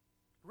same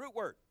root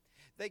word.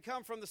 They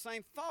come from the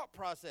same thought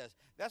process.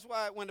 That's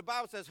why when the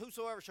Bible says,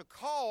 whosoever shall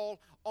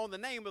call on the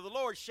name of the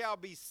Lord shall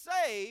be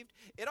saved,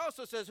 it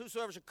also says,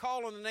 whosoever shall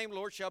call on the name of the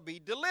Lord shall be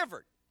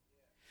delivered.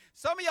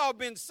 Some of y'all have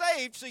been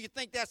saved, so you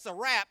think that's a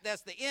wrap,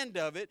 that's the end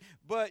of it,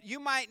 but you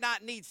might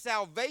not need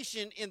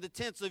salvation in the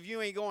sense of you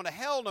ain't going to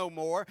hell no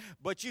more,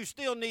 but you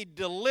still need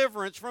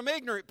deliverance from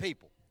ignorant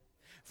people.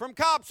 from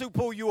cops who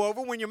pull you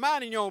over when you're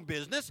minding your own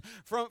business,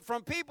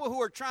 from people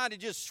who are trying to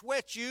just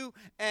sweat you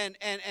and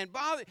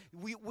bother.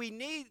 We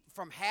need,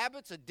 from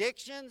habits,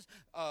 addictions,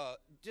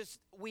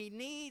 we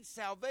need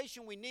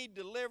salvation. We need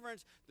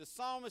deliverance. The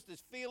psalmist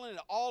is feeling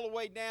it all the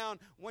way down.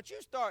 Once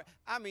you start,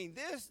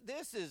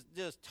 this is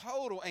just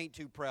total ain't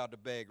too proud to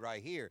beg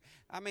right here.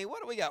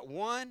 What do we got?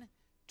 1,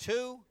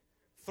 2,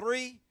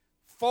 3,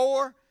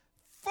 4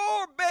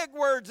 beg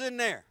words in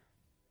there.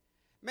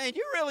 Man,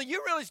 you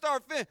really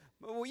start feeling,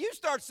 when you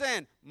start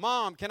saying,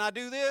 Mom, can I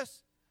do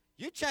this?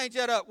 You change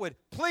that up with,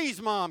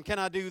 please, Mom, can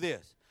I do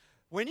this?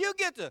 When you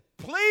get to,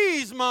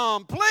 please,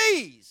 Mom,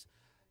 please,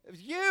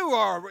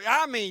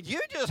 you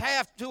just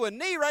have to a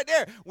knee right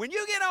there. When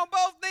you get on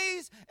both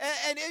knees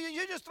and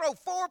you just throw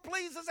 4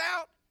 pleases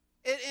out,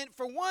 and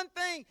for one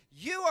thing,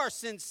 you are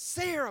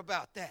sincere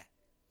about that.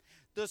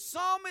 The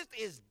psalmist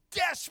is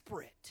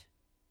desperate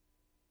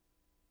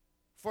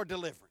for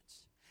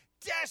deliverance,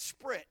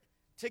 desperate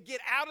to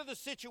get out of the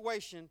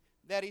situation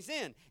that he's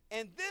in.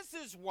 And this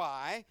is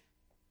why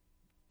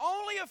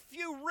only a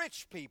few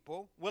rich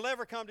people will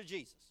ever come to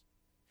Jesus.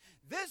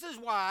 This is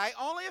why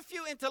only a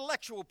few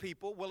intellectual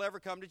people will ever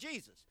come to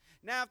Jesus.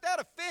 Now, if that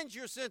offends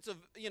your sense of,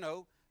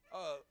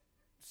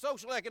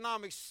 social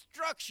economic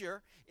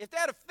structure, if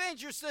that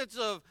offends your sense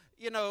of,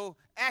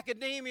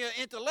 academia,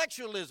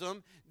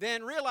 intellectualism,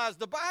 then realize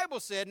the Bible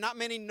said not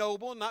many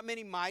noble, not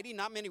many mighty,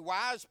 not many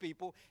wise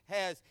people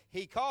has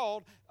he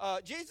called.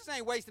 Jesus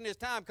ain't wasting his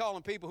time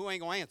calling people who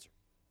ain't going to answer.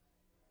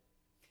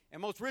 And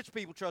most rich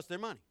people trust their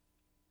money.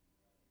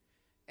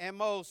 And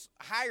most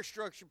higher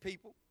structured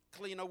people,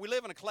 we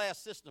live in a class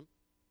system,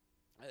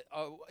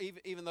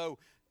 even though,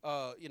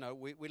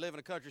 we live in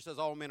a country that says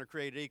all men are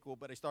created equal,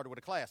 but they started with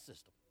a class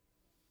system.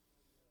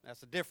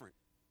 That's a different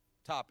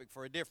topic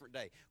for a different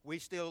day.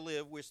 We're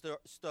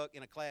stuck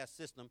in a class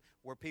system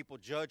where people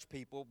judge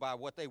people by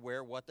what they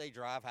wear, what they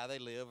drive, how they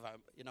live,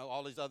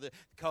 all these other,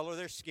 color of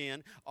their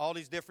skin, all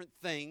these different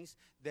things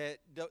that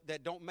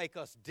don't make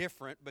us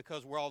different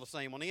because we're all the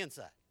same on the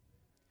inside.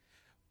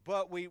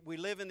 But we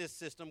live in this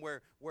system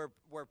where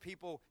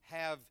people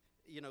have,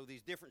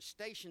 these different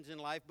stations in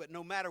life, but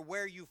no matter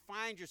where you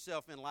find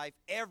yourself in life,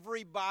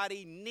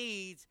 everybody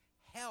needs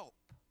help.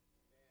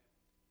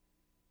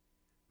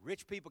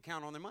 Rich people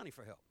count on their money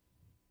for help.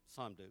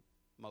 Some do.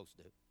 Most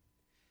do.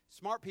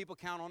 Smart people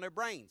count on their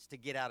brains to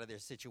get out of their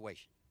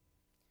situation.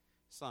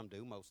 Some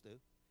do. Most do.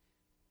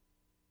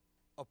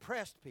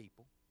 Oppressed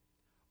people,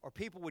 or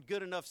people with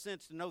good enough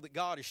sense to know that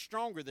God is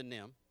stronger than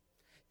them,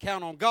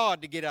 count on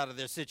God to get out of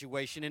their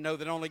situation and know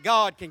that only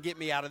God can get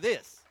me out of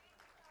this.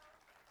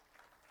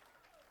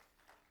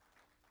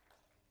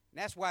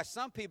 And that's why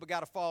some people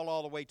got to fall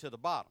all the way to the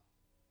bottom.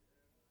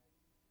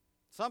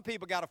 Some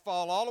people got to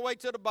fall all the way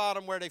to the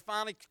bottom where they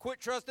finally quit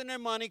trusting their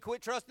money,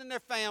 quit trusting their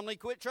family,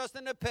 quit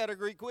trusting their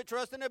pedigree, quit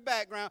trusting their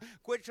background,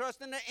 quit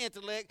trusting their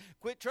intellect,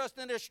 quit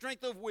trusting their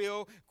strength of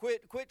will,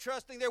 quit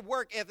trusting their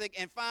work ethic,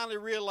 and finally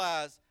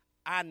realize,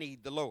 I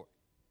need the Lord.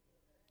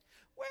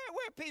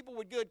 Where people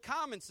with good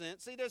common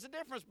sense, see, there's a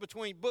difference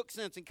between book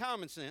sense and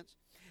common sense.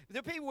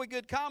 The people with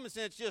good common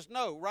sense just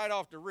know right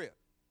off the rip,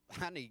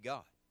 I need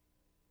God.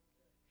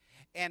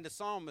 And the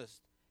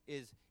psalmist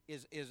is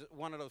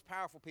one of those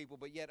powerful people,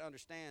 but yet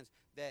understands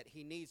that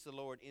he needs the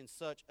Lord in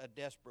such a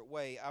desperate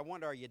way. I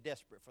wonder, are you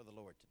desperate for the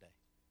Lord today?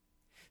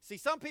 See,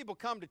 some people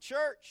come to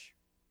church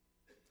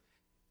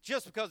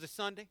just because it's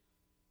Sunday,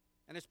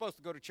 and they're supposed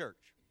to go to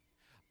church.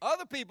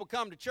 Other people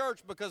come to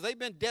church because they've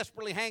been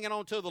desperately hanging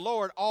on to the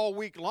Lord all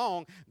week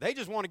long. They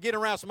just want to get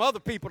around some other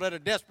people that are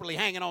desperately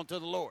hanging on to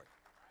the Lord.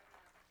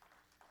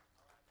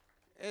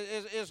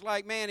 It's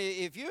like, man,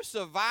 if you're a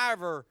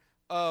survivor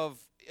of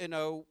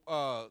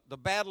the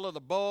Battle of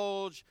the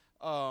Bulge,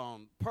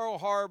 Pearl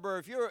Harbor,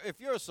 if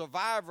you're a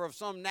survivor of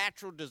some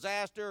natural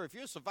disaster, if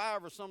you're a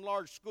survivor of some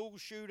large school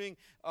shooting,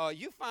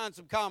 you find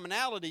some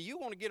commonality. You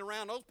want to get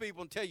around those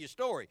people and tell your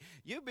story.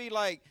 You be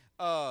like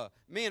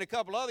me and a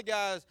couple other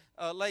guys,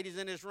 ladies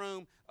in this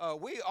room,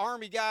 we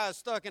Army guys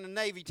stuck in a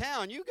Navy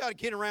town. You got to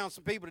get around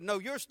some people to know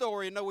your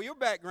story and know your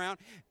background.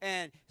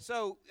 And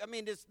so,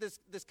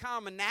 this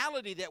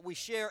commonality that we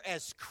share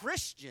as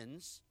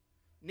Christians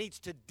needs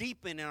to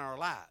deepen in our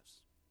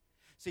lives.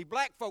 See,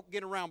 black folk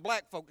get around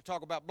black folk to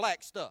talk about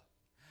black stuff.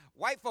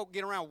 White folk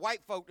get around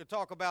white folk to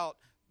talk about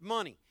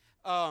money.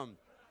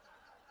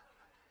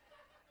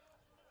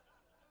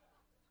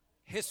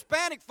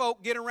 Hispanic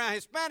folk get around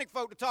Hispanic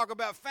folk to talk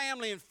about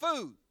family and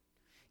food.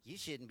 You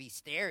shouldn't be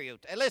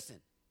stereotyping.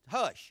 Listen,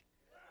 hush.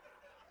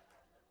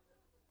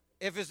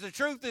 If it's the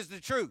truth, it's the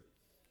truth.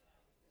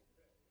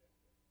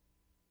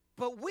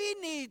 But we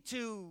need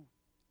to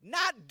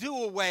not do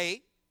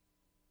away,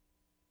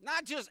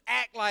 not just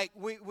act like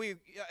we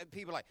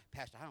people are like,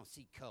 Pastor, I don't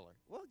see color.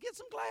 Well, get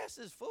some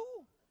glasses, fool.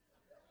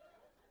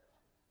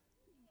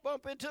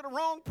 Bump into the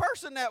wrong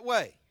person that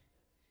way.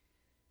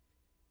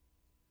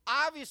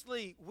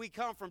 Obviously, we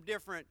come from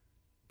different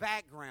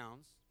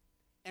backgrounds,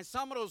 and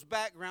some of those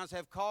backgrounds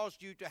have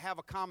caused you to have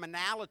a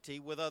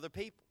commonality with other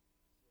people.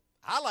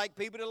 I like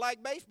people that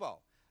like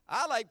baseball.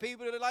 I like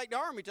people that like the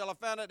Army till I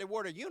found out they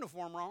wore their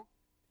uniform wrong.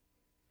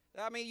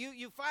 I mean,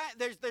 you find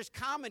there's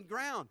common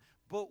ground,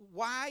 but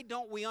why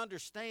don't we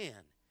understand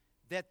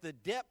that the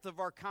depth of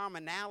our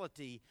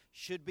commonality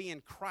should be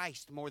in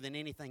Christ more than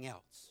anything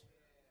else?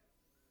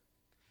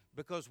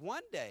 Because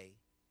one day,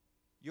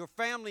 your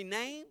family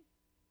name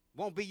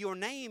won't be your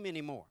name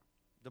anymore.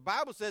 The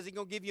Bible says He's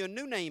going to give you a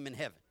new name in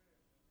heaven.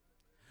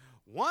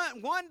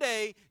 One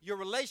day, your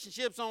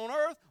relationships on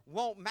earth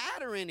won't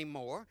matter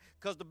anymore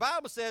because the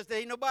Bible says there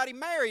ain't nobody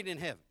married in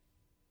heaven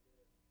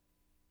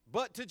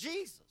but to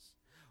Jesus.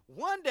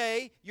 One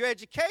day, your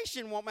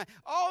education won't matter.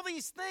 All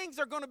these things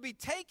are going to be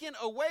taken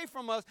away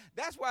from us.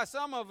 That's why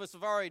some of us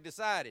have already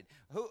decided.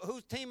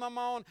 Whose team I'm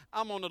on?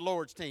 I'm on the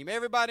Lord's team.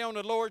 Everybody on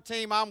the Lord's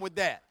team, I'm with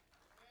that.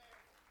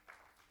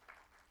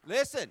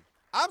 Listen,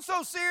 I'm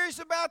so serious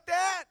about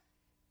that,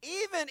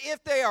 even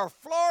if they are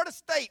Florida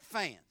State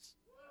fans.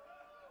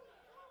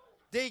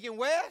 Deacon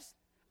West,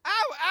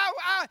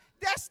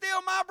 that's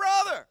still my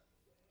brother.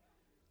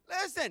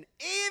 Listen,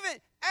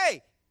 even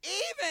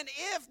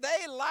if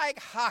they like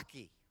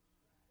hockey,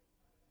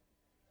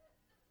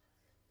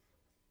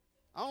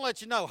 I'm going to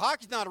let you know,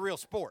 hockey's not a real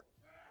sport.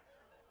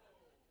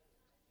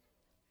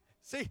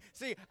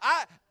 See,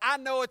 I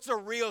know it's a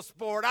real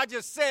sport. I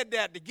just said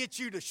that to get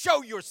you to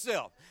show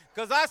yourself.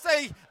 Because I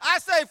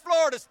say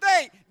Florida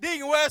State,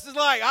 Deacon West is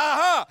like,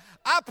 I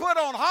put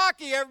on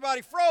hockey,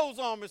 everybody froze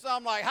on me. So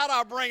I'm like, how do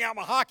I bring out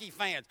my hockey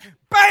fans?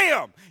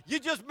 Bam! You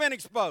just been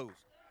exposed.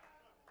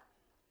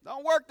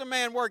 Don't work the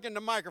man working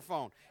the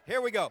microphone.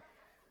 Here we go.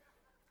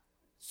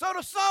 So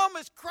the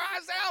psalmist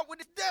cries out with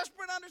this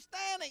desperate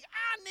understanding,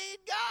 I need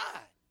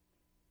God.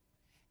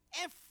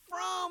 And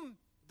from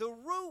the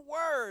root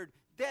word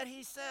that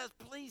he says,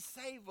 please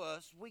save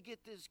us, we get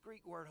this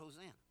Greek word,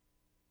 Hosanna.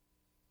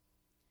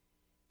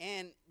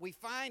 And we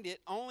find it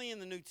only in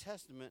the New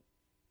Testament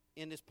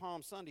in this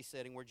Palm Sunday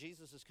setting where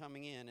Jesus is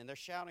coming in and they're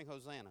shouting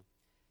Hosanna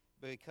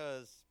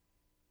because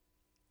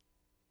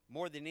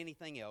more than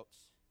anything else,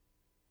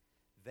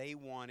 they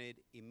wanted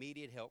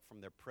immediate help from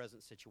their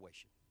present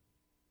situation.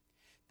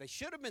 They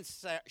should have been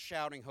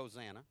shouting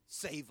Hosanna,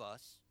 save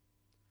us,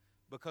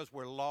 because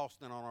we're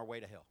lost and on our way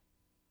to hell.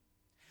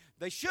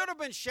 They should have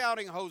been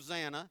shouting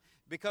Hosanna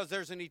because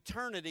there's an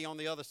eternity on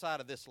the other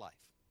side of this life.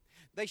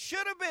 They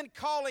should have been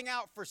calling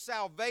out for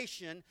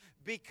salvation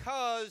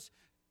because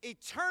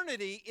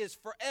eternity is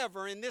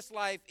forever and this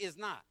life is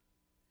not.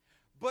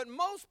 But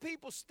most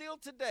people still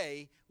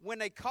today, when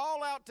they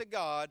call out to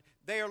God,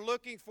 they are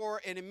looking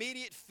for an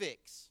immediate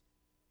fix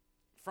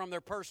from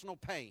their personal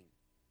pain,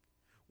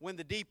 when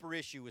the deeper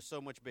issue is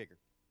so much bigger.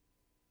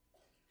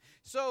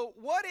 So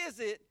what is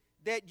it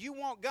that you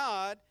want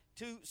God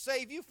to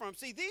save you from?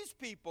 See, these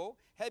people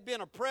had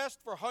been oppressed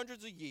for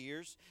hundreds of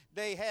years.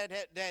 They'd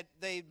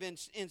been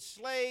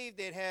enslaved.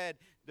 They'd had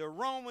the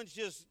Romans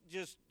just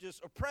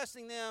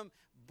oppressing them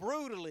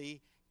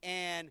brutally,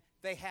 and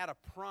they had a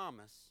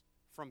promise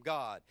from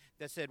God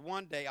that said,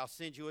 one day I'll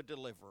send you a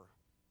deliverer,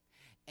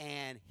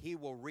 and he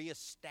will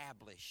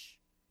reestablish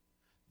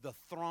the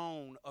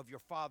throne of your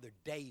father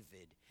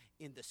David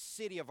in the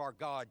city of our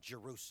God,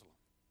 Jerusalem.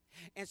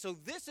 And so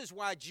this is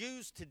why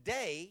Jews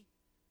today,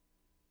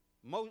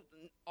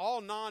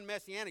 all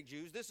non-Messianic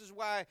Jews, this is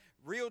why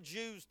real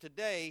Jews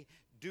today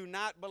do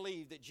not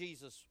believe that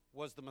Jesus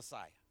was the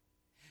Messiah.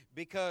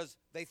 Because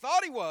they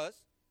thought he was.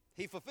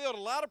 He fulfilled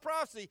a lot of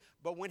prophecy,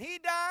 but when he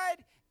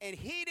died and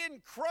he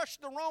didn't crush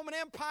the Roman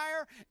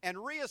Empire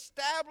and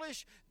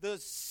reestablish the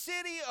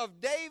city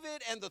of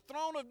David and the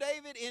throne of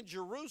David in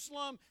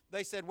Jerusalem,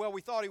 they said, well,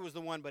 we thought he was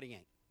the one, but he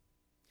ain't.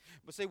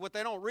 But see, what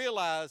they don't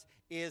realize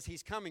is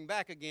he's coming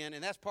back again,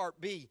 and that's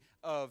part B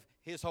of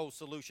his whole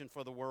solution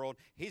for the world.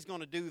 He's going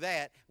to do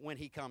that when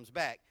he comes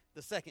back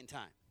the second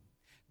time.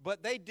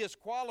 But they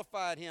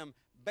disqualified him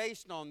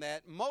based on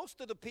that. Most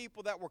of the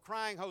people that were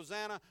crying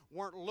Hosanna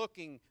weren't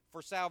looking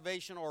for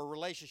salvation or a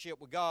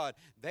relationship with God.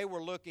 They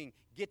were looking,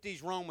 get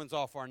these Romans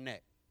off our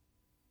neck.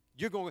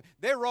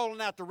 They're rolling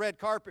out the red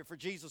carpet for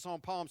Jesus on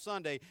Palm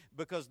Sunday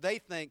because they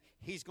think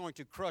he's going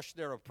to crush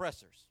their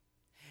oppressors.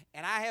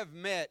 And I have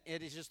met,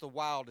 it is just the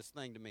wildest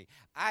thing to me,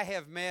 I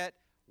have met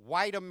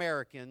white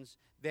Americans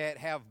that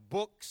have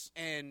books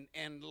and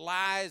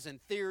lies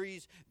and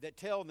theories that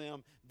tell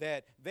them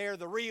that they're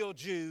the real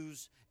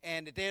Jews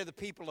and that they're the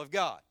people of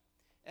God.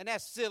 And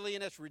that's silly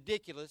and that's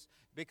ridiculous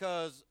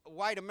because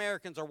white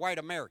Americans are white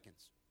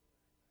Americans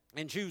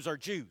and Jews are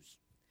Jews.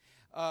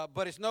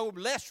 But it's no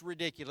less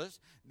ridiculous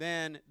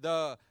than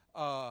the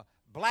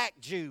black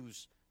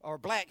Jews or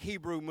black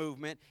Hebrew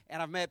movement,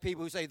 and I've met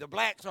people who say the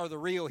blacks are the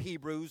real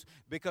Hebrews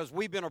because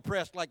we've been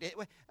oppressed like that.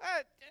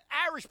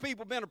 Irish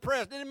people been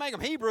oppressed. Didn't make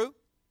them Hebrew.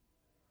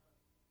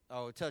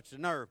 Oh, it touched the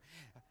nerve.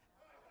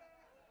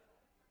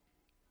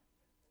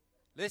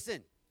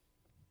 Listen,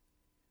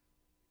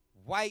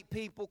 white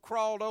people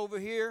crawled over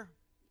here,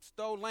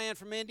 stole land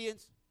from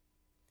Indians,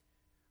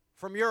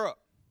 from Europe.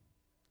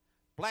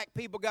 Black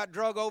people got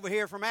drug over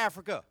here from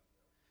Africa.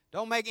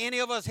 Don't make any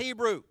of us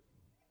Hebrew.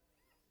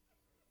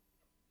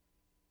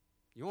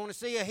 You want to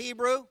see a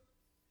Hebrew?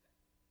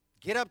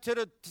 Get up to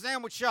the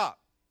sandwich shop.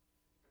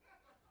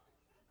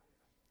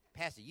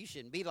 Pastor, you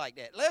shouldn't be like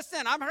that.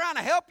 Listen, I'm trying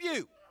to help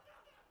you.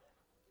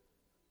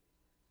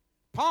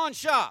 Pawn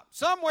shop,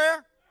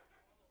 somewhere.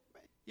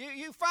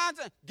 You find,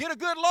 get a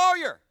good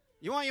lawyer.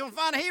 You want to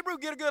find a Hebrew?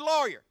 Get a good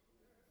lawyer.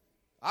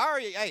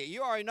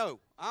 You already know.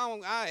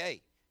 I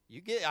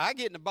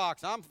get in the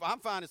box. I'm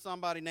finding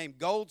somebody named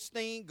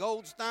Goldstein,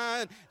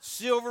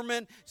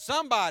 Silverman,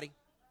 somebody.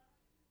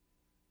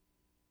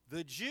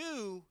 The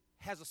Jew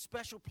has a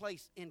special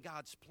place in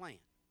God's plan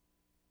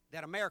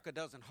that America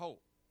doesn't hold.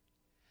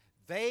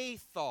 They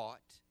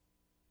thought,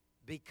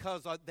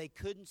 because they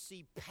couldn't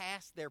see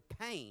past their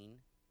pain,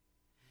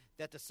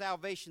 that the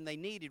salvation they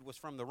needed was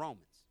from the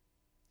Romans.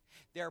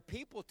 There are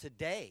people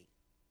today,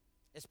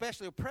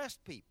 especially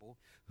oppressed people,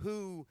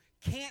 who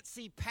can't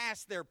see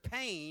past their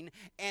pain,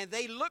 and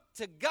they look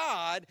to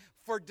God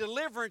for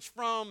deliverance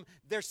from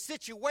their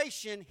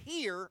situation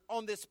here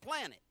on this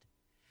planet.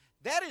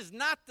 That is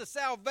not the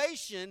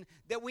salvation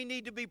that we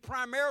need to be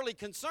primarily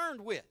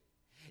concerned with.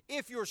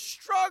 If your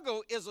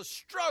struggle is a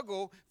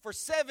struggle for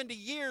 70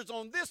 years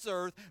on this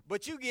earth,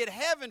 but you get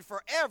heaven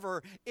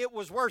forever, it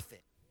was worth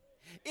it.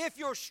 If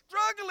your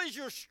struggle is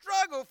your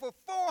struggle for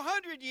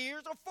 400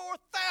 years or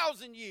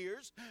 4,000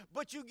 years,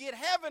 but you get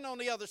heaven on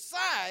the other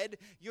side,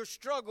 your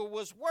struggle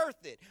was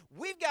worth it.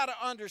 We've got to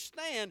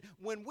understand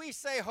when we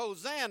say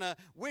Hosanna,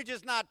 we're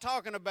just not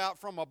talking about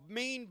from a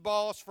mean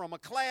boss, from a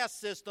class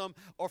system,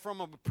 or from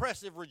an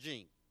oppressive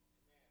regime.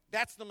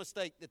 That's the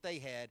mistake that they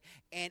had.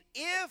 And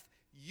if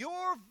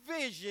your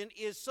vision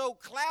is so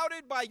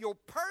clouded by your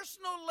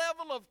personal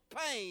level of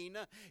pain,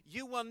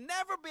 you will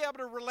never be able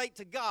to relate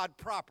to God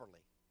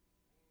properly.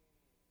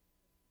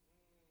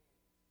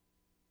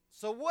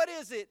 So what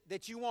is it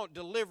that you want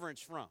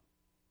deliverance from?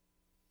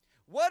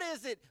 What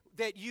is it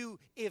that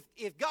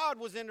if God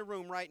was in the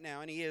room right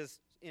now, and he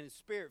is in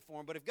spirit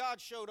form, but if God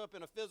showed up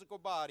in a physical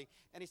body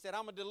and he said,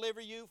 I'm going to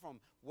deliver you from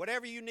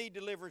whatever you need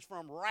deliverance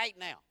from right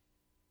now.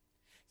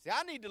 See,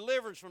 I need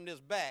deliverance from this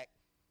back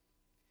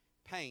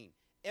pain.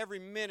 Every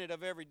minute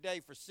of every day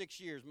for 6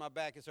 years, my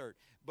back is hurt.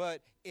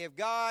 But if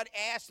God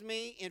asked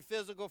me in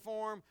physical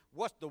form,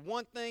 what's the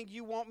one thing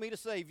you want me to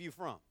save you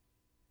from?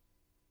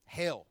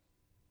 Hell.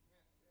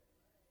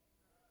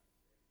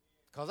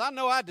 Because I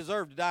know I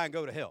deserve to die and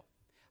go to hell.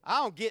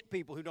 I don't get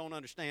people who don't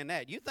understand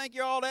that. You think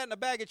you're all that in a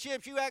bag of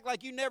chips? You act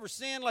like you never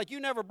sinned, like you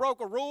never broke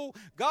a rule.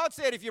 God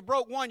said if you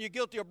broke one, you're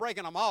guilty of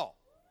breaking them all.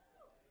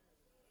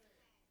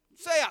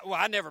 Say, well,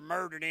 I never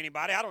murdered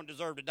anybody. I don't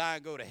deserve to die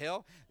and go to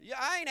hell.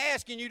 I ain't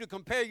asking you to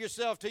compare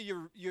yourself to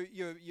your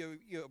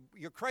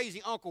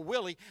crazy Uncle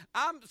Willie.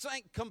 I'm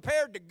saying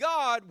compared to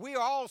God, we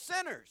are all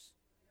sinners.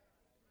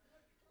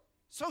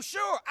 So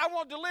sure, I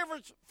want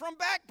deliverance from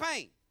back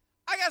pain.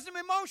 I got some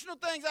emotional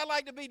things I'd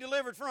like to be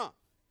delivered from.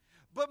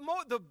 But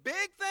the big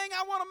thing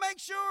I want to make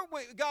sure,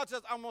 God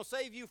says, I'm going to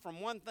save you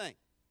from one thing.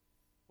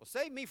 Well,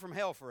 save me from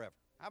hell forever.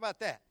 How about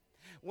that?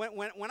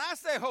 When I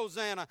say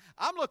Hosanna,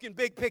 I'm looking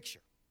big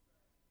picture.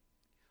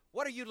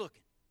 What are you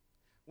looking?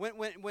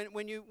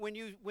 When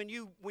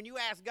you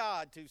ask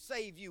God to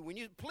save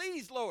you,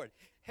 please, Lord,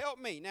 help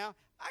me. Now,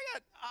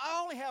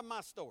 I only have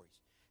my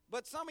stories,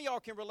 but some of y'all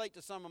can relate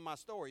to some of my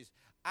stories.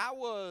 I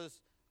was,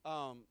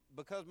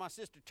 because my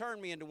sister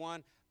turned me into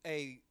one,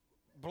 a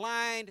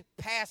blind,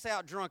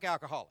 pass-out, drunk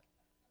alcoholic.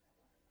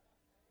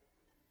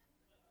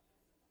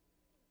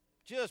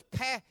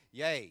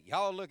 Yay,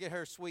 y'all look at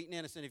her sweet and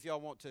innocent if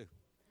y'all want to.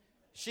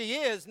 She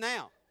is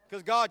now,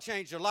 because God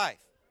changed her life.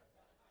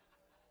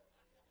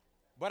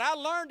 But I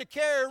learned to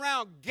carry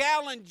around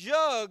gallon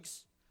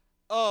jugs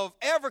of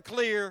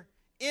Everclear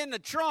in the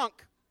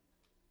trunk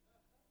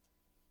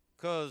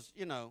because,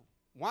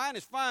 wine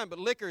is fine, but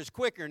liquor is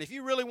quicker. And if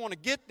you really want to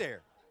get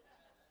there,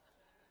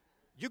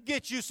 you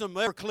get you some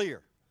Everclear.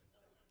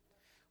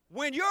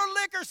 When your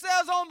liquor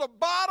says on the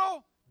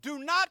bottle, do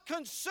not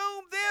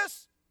consume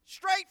this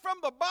straight from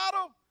the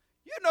bottle,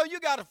 you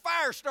got a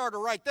fire starter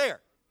right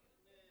there.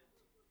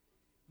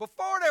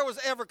 Before there was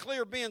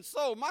Everclear being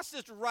sold, my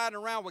sister was riding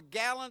around with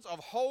gallons of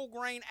whole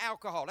grain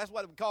alcohol. That's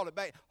what we called it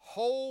back,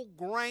 whole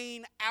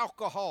grain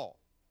alcohol.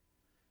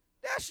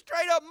 That's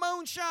straight up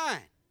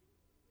moonshine.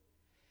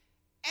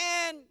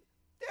 And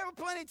there were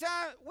plenty of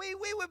times we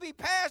would be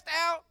passed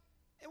out,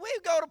 and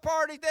we'd go to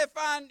parties. They'd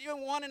find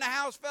one in the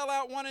house fell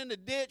out, one in the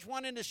ditch,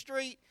 one in the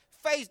street,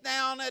 face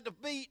down at the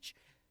beach.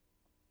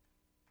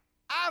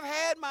 I've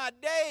had my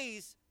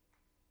days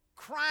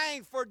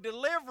crying for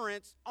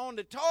deliverance on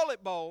the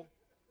toilet bowl.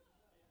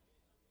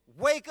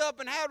 Wake up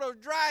and have a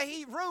dry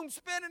heat room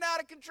spinning out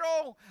of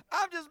control.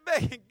 I'm just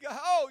begging God,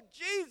 oh,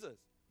 Jesus.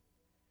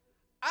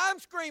 I'm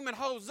screaming,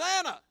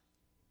 Hosanna.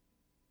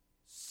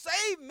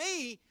 Save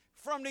me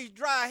from these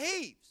dry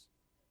heaves.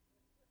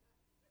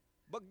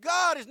 But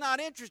God is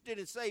not interested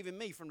in saving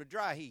me from the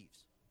dry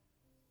heaves.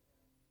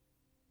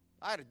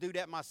 I had to do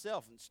that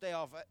myself and stay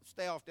off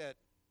that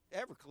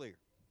Everclear.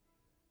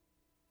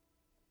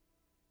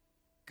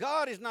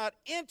 God is not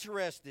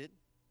interested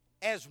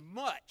as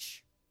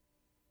much.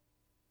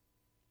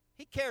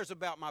 He cares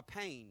about my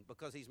pain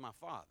because he's my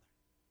Father.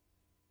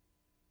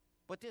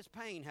 But this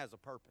pain has a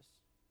purpose.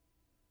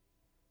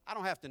 I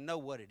don't have to know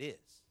what it is.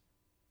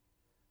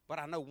 But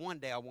I know one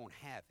day I won't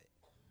have it.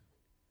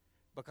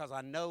 Because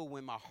I know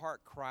when my heart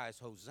cries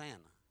Hosanna,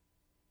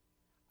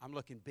 I'm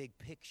looking big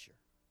picture.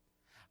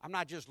 I'm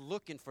not just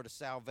looking for the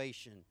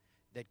salvation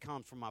that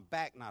comes from my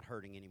back not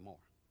hurting anymore.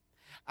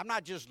 I'm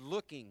not just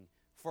looking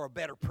for a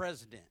better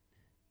president.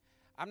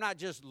 I'm not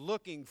just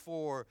looking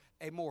for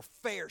a more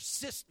fair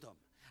system.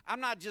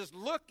 I'm not just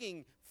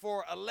looking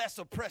for a less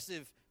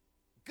oppressive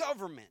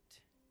government.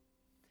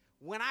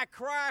 When I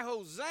cry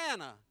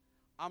Hosanna,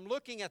 I'm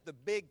looking at the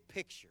big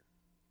picture.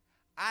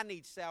 I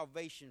need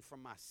salvation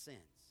from my sins.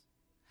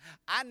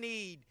 I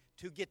need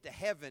to get to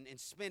heaven and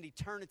spend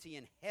eternity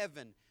in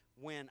heaven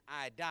when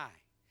I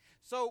die.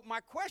 So my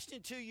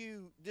question to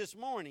you this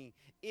morning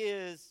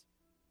is,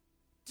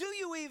 do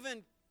you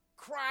even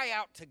cry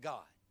out to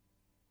God?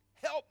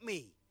 Help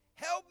me,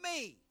 help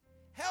me,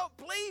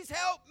 please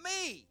help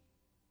me.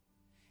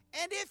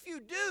 And if you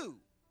do,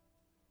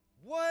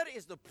 what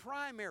is the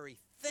primary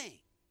thing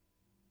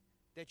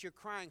that you're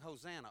crying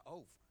Hosanna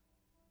over?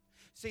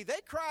 See, they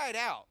cried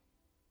out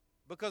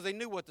because they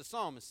knew what the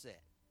psalmist said.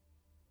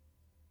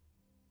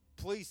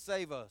 Please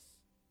save us.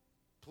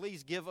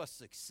 Please give us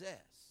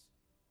success.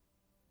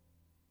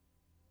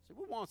 See,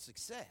 we want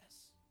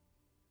success.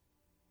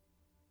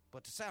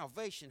 But the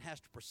salvation has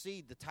to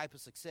precede the type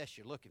of success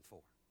you're looking for.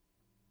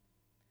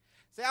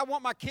 See, I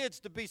want my kids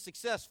to be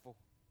successful,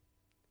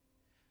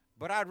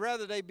 but I'd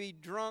rather they be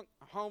drunk,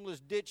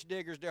 homeless ditch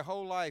diggers their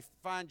whole life,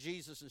 find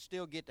Jesus and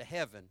still get to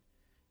heaven,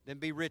 than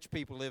be rich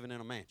people living in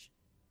a mansion.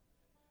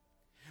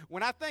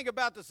 When I think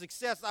about the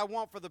success I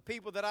want for the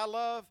people that I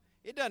love,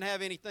 it doesn't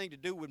have anything to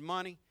do with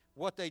money,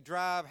 what they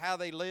drive, how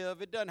they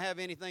live. It doesn't have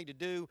anything to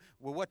do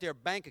with what their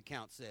bank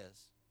account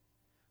says.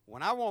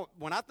 When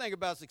I think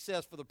about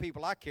success for the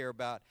people I care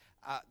about,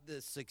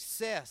 the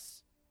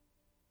success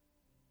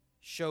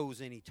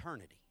shows in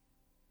eternity.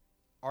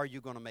 Are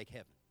you going to make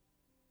heaven?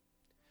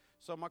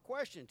 So my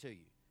question to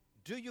you,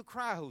 do you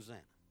cry Hosanna?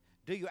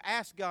 Do you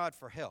ask God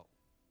for help?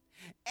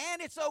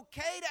 And it's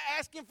okay to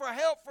ask him for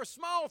help for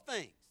small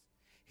things.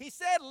 He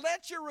said,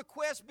 let your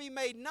request be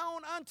made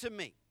known unto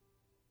me.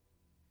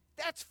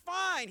 That's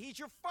fine. He's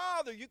your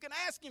Father. You can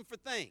ask him for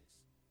things.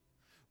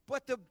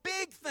 But the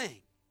big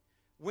thing,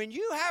 when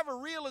you have a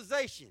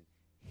realization,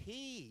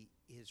 he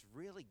is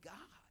really God,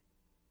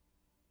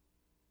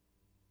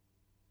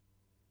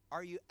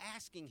 are you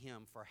asking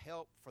him for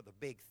help for the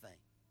big thing?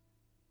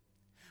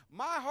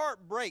 My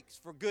heart breaks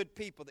for good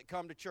people that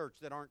come to church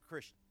that aren't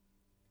Christian.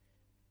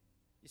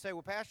 You say,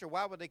 well, Pastor,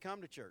 why would they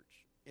come to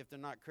church if they're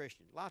not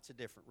Christian? Lots of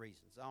different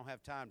reasons I don't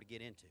have time to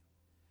get into.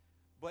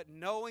 But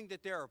knowing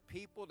that there are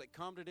people that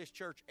come to this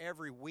church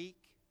every week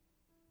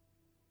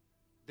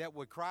that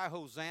would cry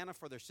Hosanna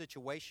for their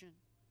situation,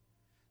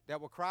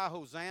 that will cry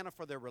Hosanna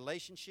for their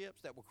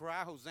relationships, that will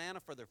cry Hosanna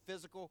for their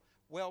physical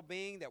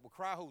well-being, that will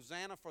cry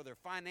Hosanna for their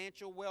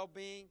financial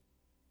well-being,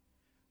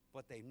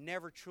 but they've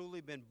never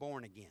truly been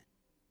born again.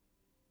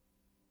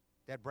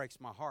 That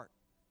breaks my heart,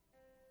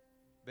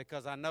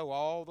 because I know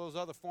all those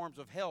other forms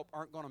of help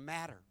aren't going to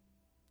matter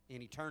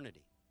in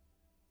eternity.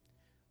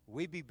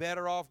 We'd be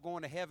better off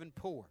going to heaven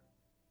poor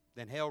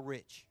than hell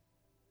rich.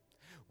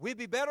 We'd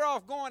be better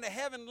off going to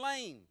heaven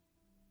lame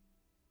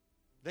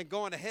than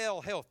going to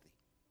hell healthy.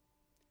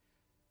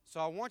 So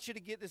I want you to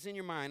get this in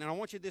your mind, and I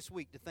want you this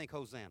week to think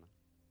Hosanna.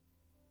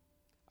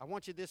 I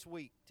want you this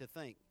week to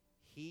think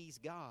he's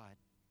God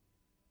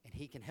and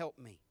he can help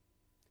me.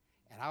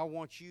 And I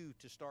want you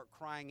to start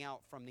crying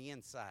out from the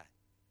inside.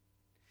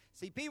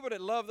 See, people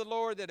that love the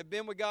Lord, that have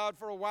been with God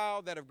for a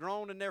while, that have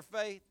grown in their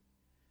faith,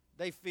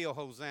 they feel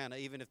Hosanna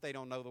even if they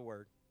don't know the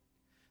word.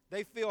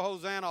 They feel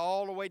Hosanna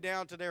all the way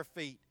down to their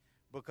feet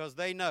because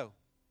they know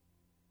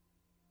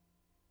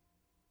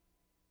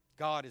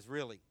God is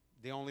really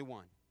the only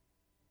one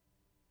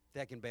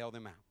that can bail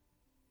them out.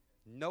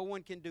 No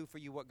one can do for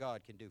you what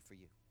God can do for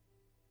you.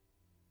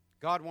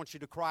 God wants you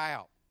to cry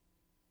out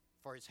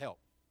for his help.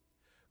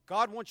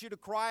 God wants you to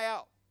cry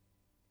out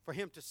for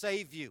him to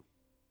save you.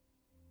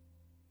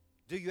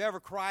 Do you ever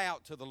cry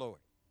out to the Lord?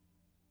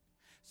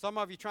 Some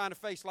of you trying to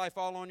face life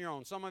all on your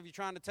own. Some of you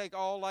trying to take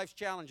all life's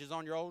challenges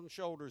on your own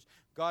shoulders.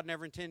 God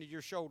never intended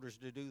your shoulders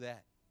to do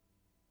that.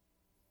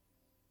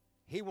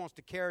 He wants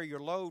to carry your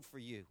load for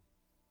you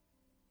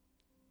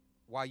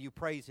while you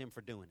praise him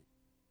for doing it.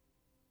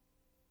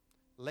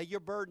 Lay your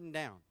burden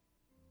down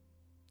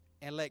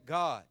and let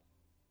God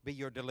be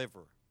your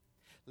deliverer.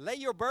 Lay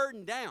your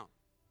burden down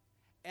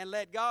and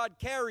let God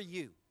carry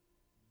you,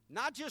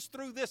 not just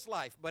through this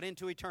life, but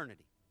into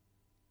eternity.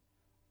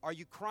 Are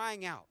you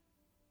crying out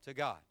to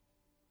God?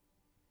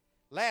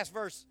 Last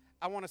verse,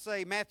 I want to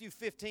say, Matthew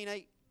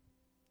 15:8-9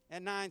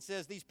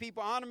 says, these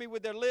people honor me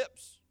with their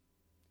lips,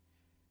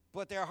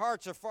 but their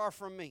hearts are far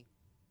from me.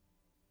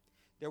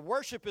 Their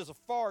worship is a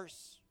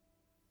farce,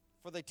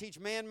 for they teach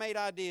man-made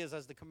ideas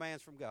as the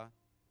commands from God.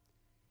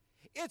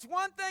 It's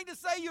one thing to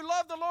say you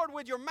love the Lord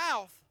with your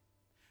mouth,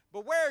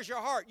 but where's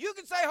your heart? You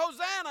can say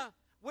Hosanna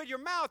with your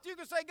mouth. You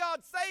can say, God,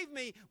 save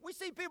me. We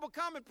see people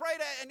come and pray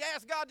and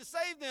ask God to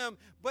save them,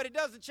 but it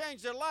doesn't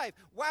change their life.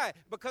 Why?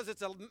 Because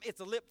it's a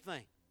lip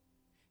thing.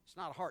 It's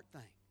not a heart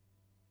thing.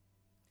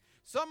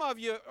 Some of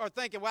you are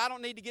thinking, well, I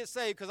don't need to get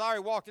saved because I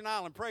already walked an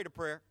aisle and prayed a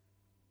prayer.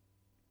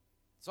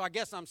 So I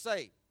guess I'm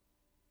saved.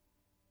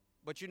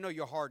 But you know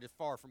your heart is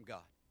far from God.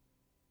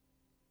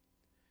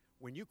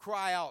 When you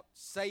cry out,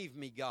 save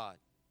me, God,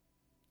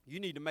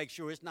 you need to make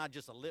sure it's not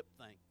just a lip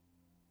thing.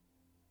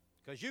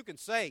 Because you can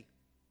say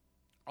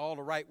all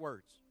the right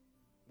words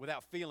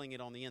without feeling it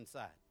on the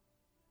inside.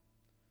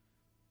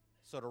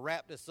 So to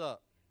wrap this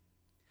up,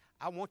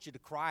 I want you to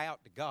cry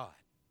out to God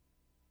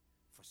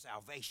for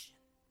salvation,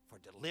 for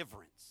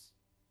deliverance.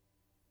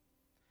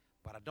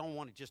 But I don't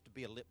want it just to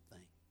be a lip thing.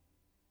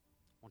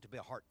 I want it to be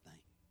a heart thing.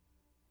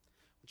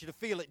 I want you to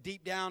feel it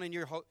deep down in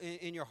your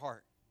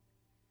heart.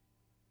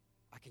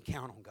 I can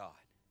count on God.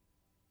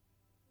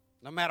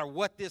 No matter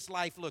what this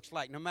life looks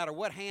like, no matter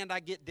what hand I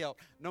get dealt,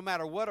 no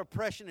matter what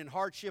oppression and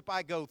hardship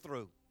I go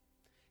through,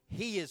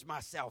 He is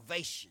my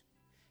salvation.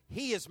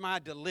 He is my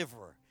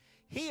deliverer.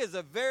 He is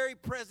a very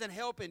present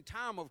help in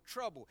time of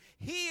trouble.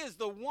 He is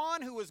the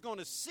one who is going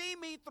to see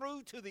me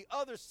through to the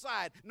other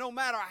side. No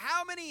matter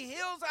how many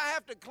hills I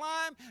have to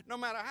climb, no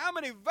matter how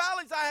many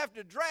valleys I have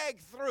to drag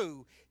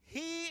through,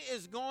 He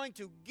is going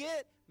to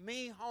get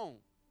me home.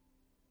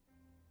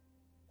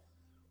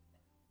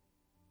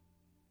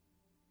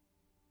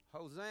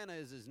 Hosanna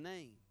is His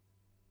name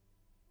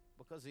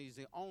because He's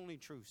the only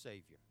true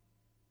Savior.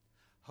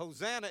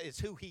 Hosanna is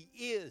who He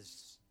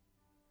is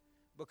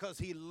because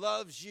He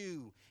loves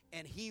you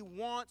and He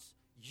wants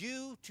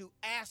you to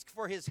ask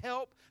for His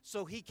help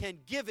so He can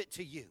give it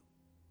to you.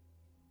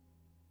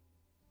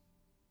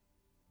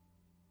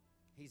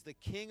 He's the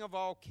King of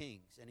all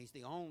kings and He's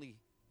the only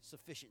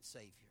sufficient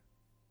Savior.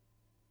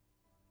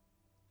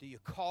 Do you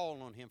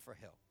call on Him for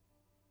help?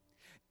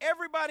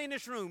 Everybody in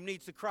this room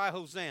needs to cry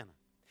Hosanna.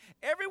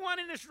 Everyone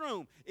in this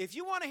room, if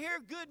you want to hear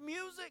good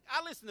music,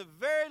 I listen to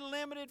very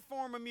limited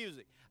form of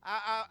music.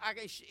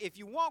 If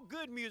you want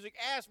good music,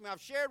 ask me.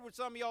 I've shared with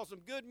some of y'all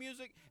some good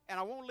music, and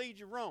I won't lead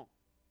you wrong.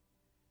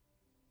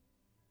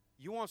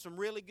 You want some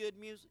really good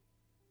music?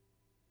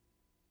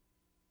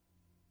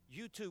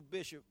 YouTube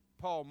Bishop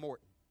Paul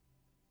Morton.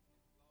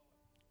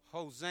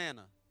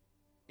 Hosanna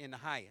in the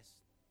highest.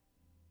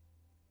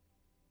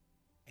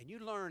 And you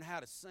learn how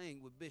to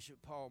sing with Bishop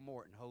Paul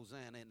Morton,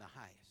 Hosanna in the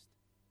highest.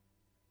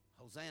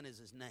 Hosanna is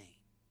His name.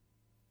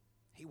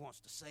 He wants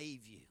to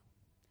save you.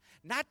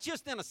 Not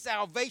just in a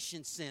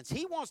salvation sense.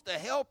 He wants to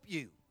help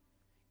you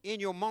in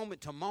your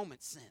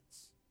moment-to-moment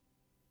sense.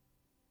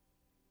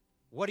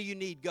 What do you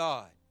need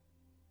God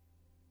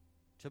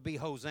to be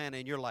Hosanna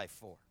in your life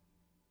for?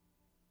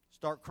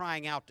 Start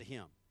crying out to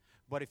Him.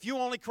 But if you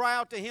only cry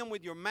out to Him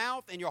with your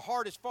mouth and your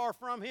heart is far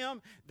from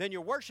Him, then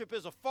your worship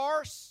is a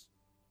farce,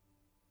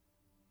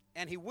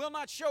 and He will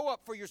not show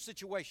up for your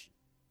situation.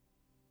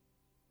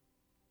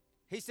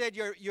 He said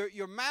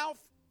your mouth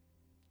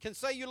can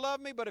say you love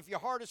me, but if your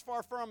heart is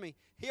far from me,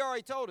 He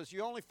already told us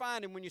you only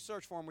find Him when you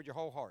search for Him with your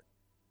whole heart.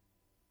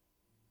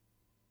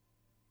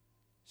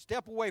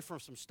 Step away from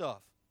some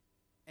stuff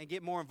and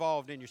get more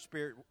involved in your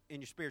spirit,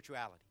 in your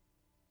spirituality.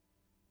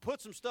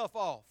 Put some stuff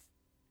off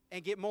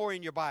and get more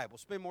in your Bible.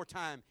 Spend more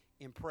time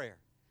in prayer.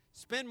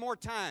 Spend more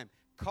time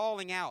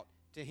calling out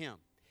to Him.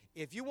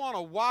 If you want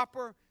a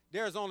Whopper,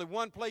 there's only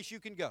one place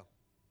you can go.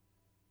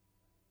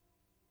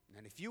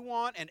 And if you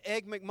want an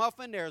Egg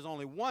McMuffin, there's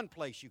only one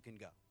place you can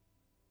go.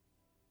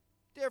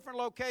 Different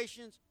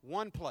locations,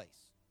 one place.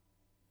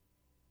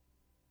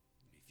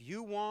 If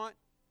you want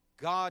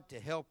God to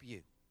help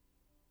you,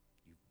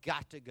 you've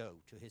got to go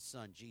to His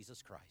Son,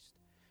 Jesus Christ,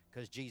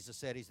 because Jesus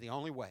said He's the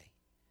only way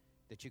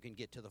that you can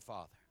get to the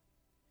Father.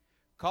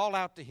 Call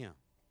out to Him,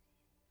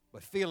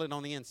 but feel it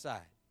on the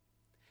inside.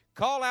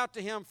 Call out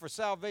to Him for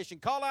salvation.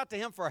 Call out to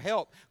Him for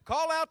help.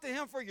 Call out to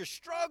Him for your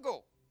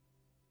struggle.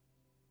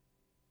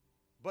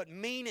 But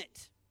mean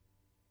it.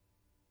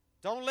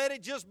 Don't let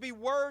it just be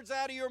words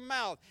out of your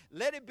mouth.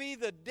 Let it be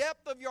the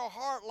depth of your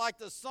heart, like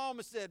the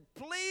psalmist said,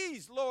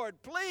 please,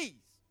 Lord, please.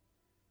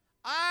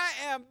 I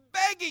am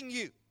begging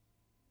you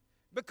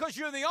because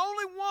you're the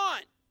only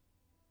one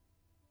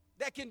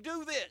that can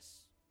do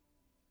this.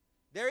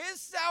 There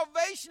is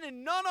salvation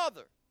in none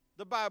other,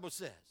 the Bible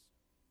says.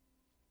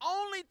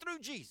 Only through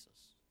Jesus.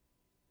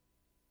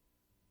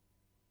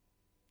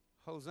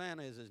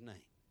 Hosanna is His name.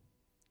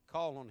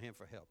 Call on Him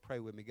for help. Pray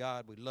with me.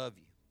 God, we love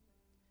You.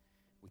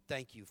 We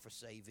thank You for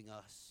saving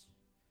us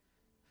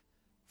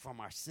from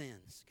our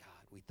sins,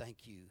 God. We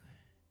thank You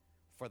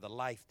for the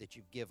life that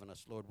You've given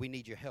us, Lord. We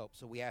need Your help,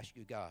 so we ask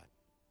You, God,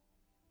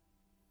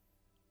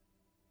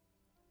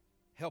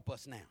 help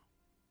us now.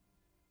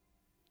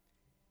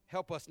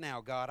 Help us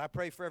now, God. I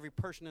pray for every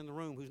person in the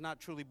room who's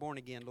not truly born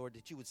again, Lord,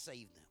 that You would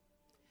save them.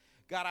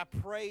 God, I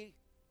pray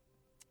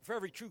for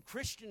every true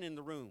Christian in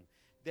the room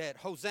that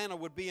Hosanna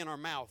would be in our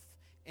mouth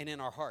and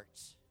in our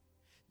hearts,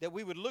 that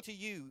we would look to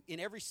You in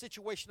every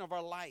situation of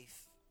our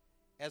life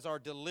as our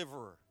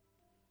deliverer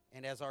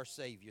and as our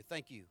Savior.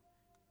 Thank You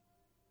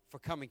for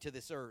coming to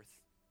this earth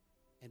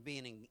and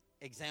being an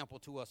example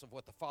to us of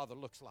what the Father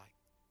looks like.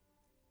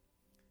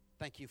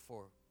 Thank You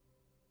for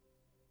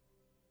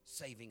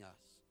saving us.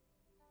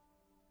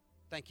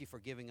 Thank You for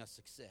giving us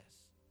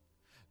success.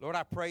 Lord,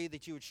 I pray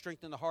that you would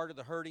strengthen the heart of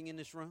the hurting in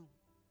this room.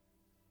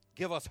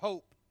 Give us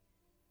hope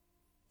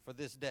for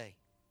this day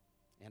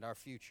and our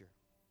future.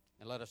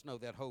 And let us know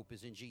that hope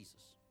is in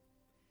Jesus.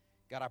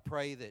 God, I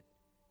pray that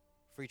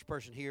for each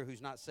person here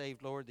who's not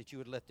saved, Lord, that you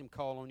would let them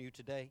call on you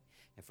today.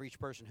 And for each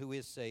person who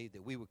is saved,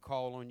 that we would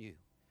call on you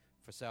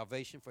for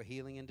salvation, for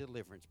healing, and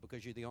deliverance,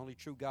 because you're the only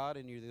true God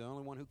and you're the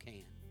only one who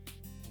can.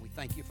 And we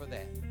thank you for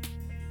that.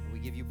 And we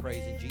give you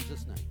praise in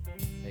Jesus' name.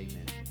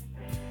 Amen.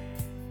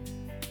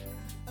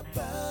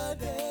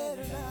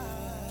 Abundant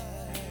life.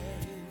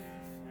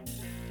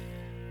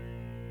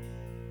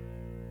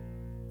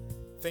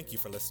 Thank you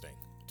for listening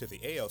to the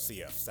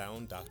ALCF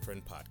Sound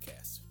Doctrine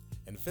Podcast,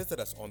 and visit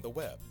us on the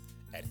web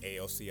at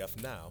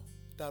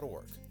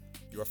alcfnow.org.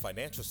 Your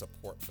financial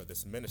support for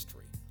this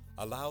ministry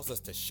allows us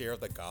to share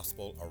the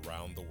gospel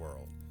around the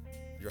world.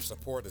 Your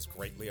support is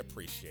greatly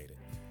appreciated.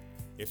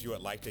 If you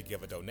would like to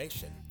give a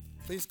donation,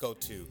 please go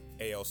to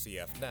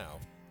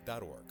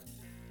alcfnow.org.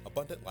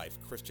 Abundant Life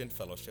Christian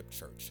Fellowship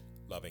Church,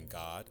 loving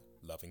God,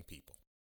 loving people.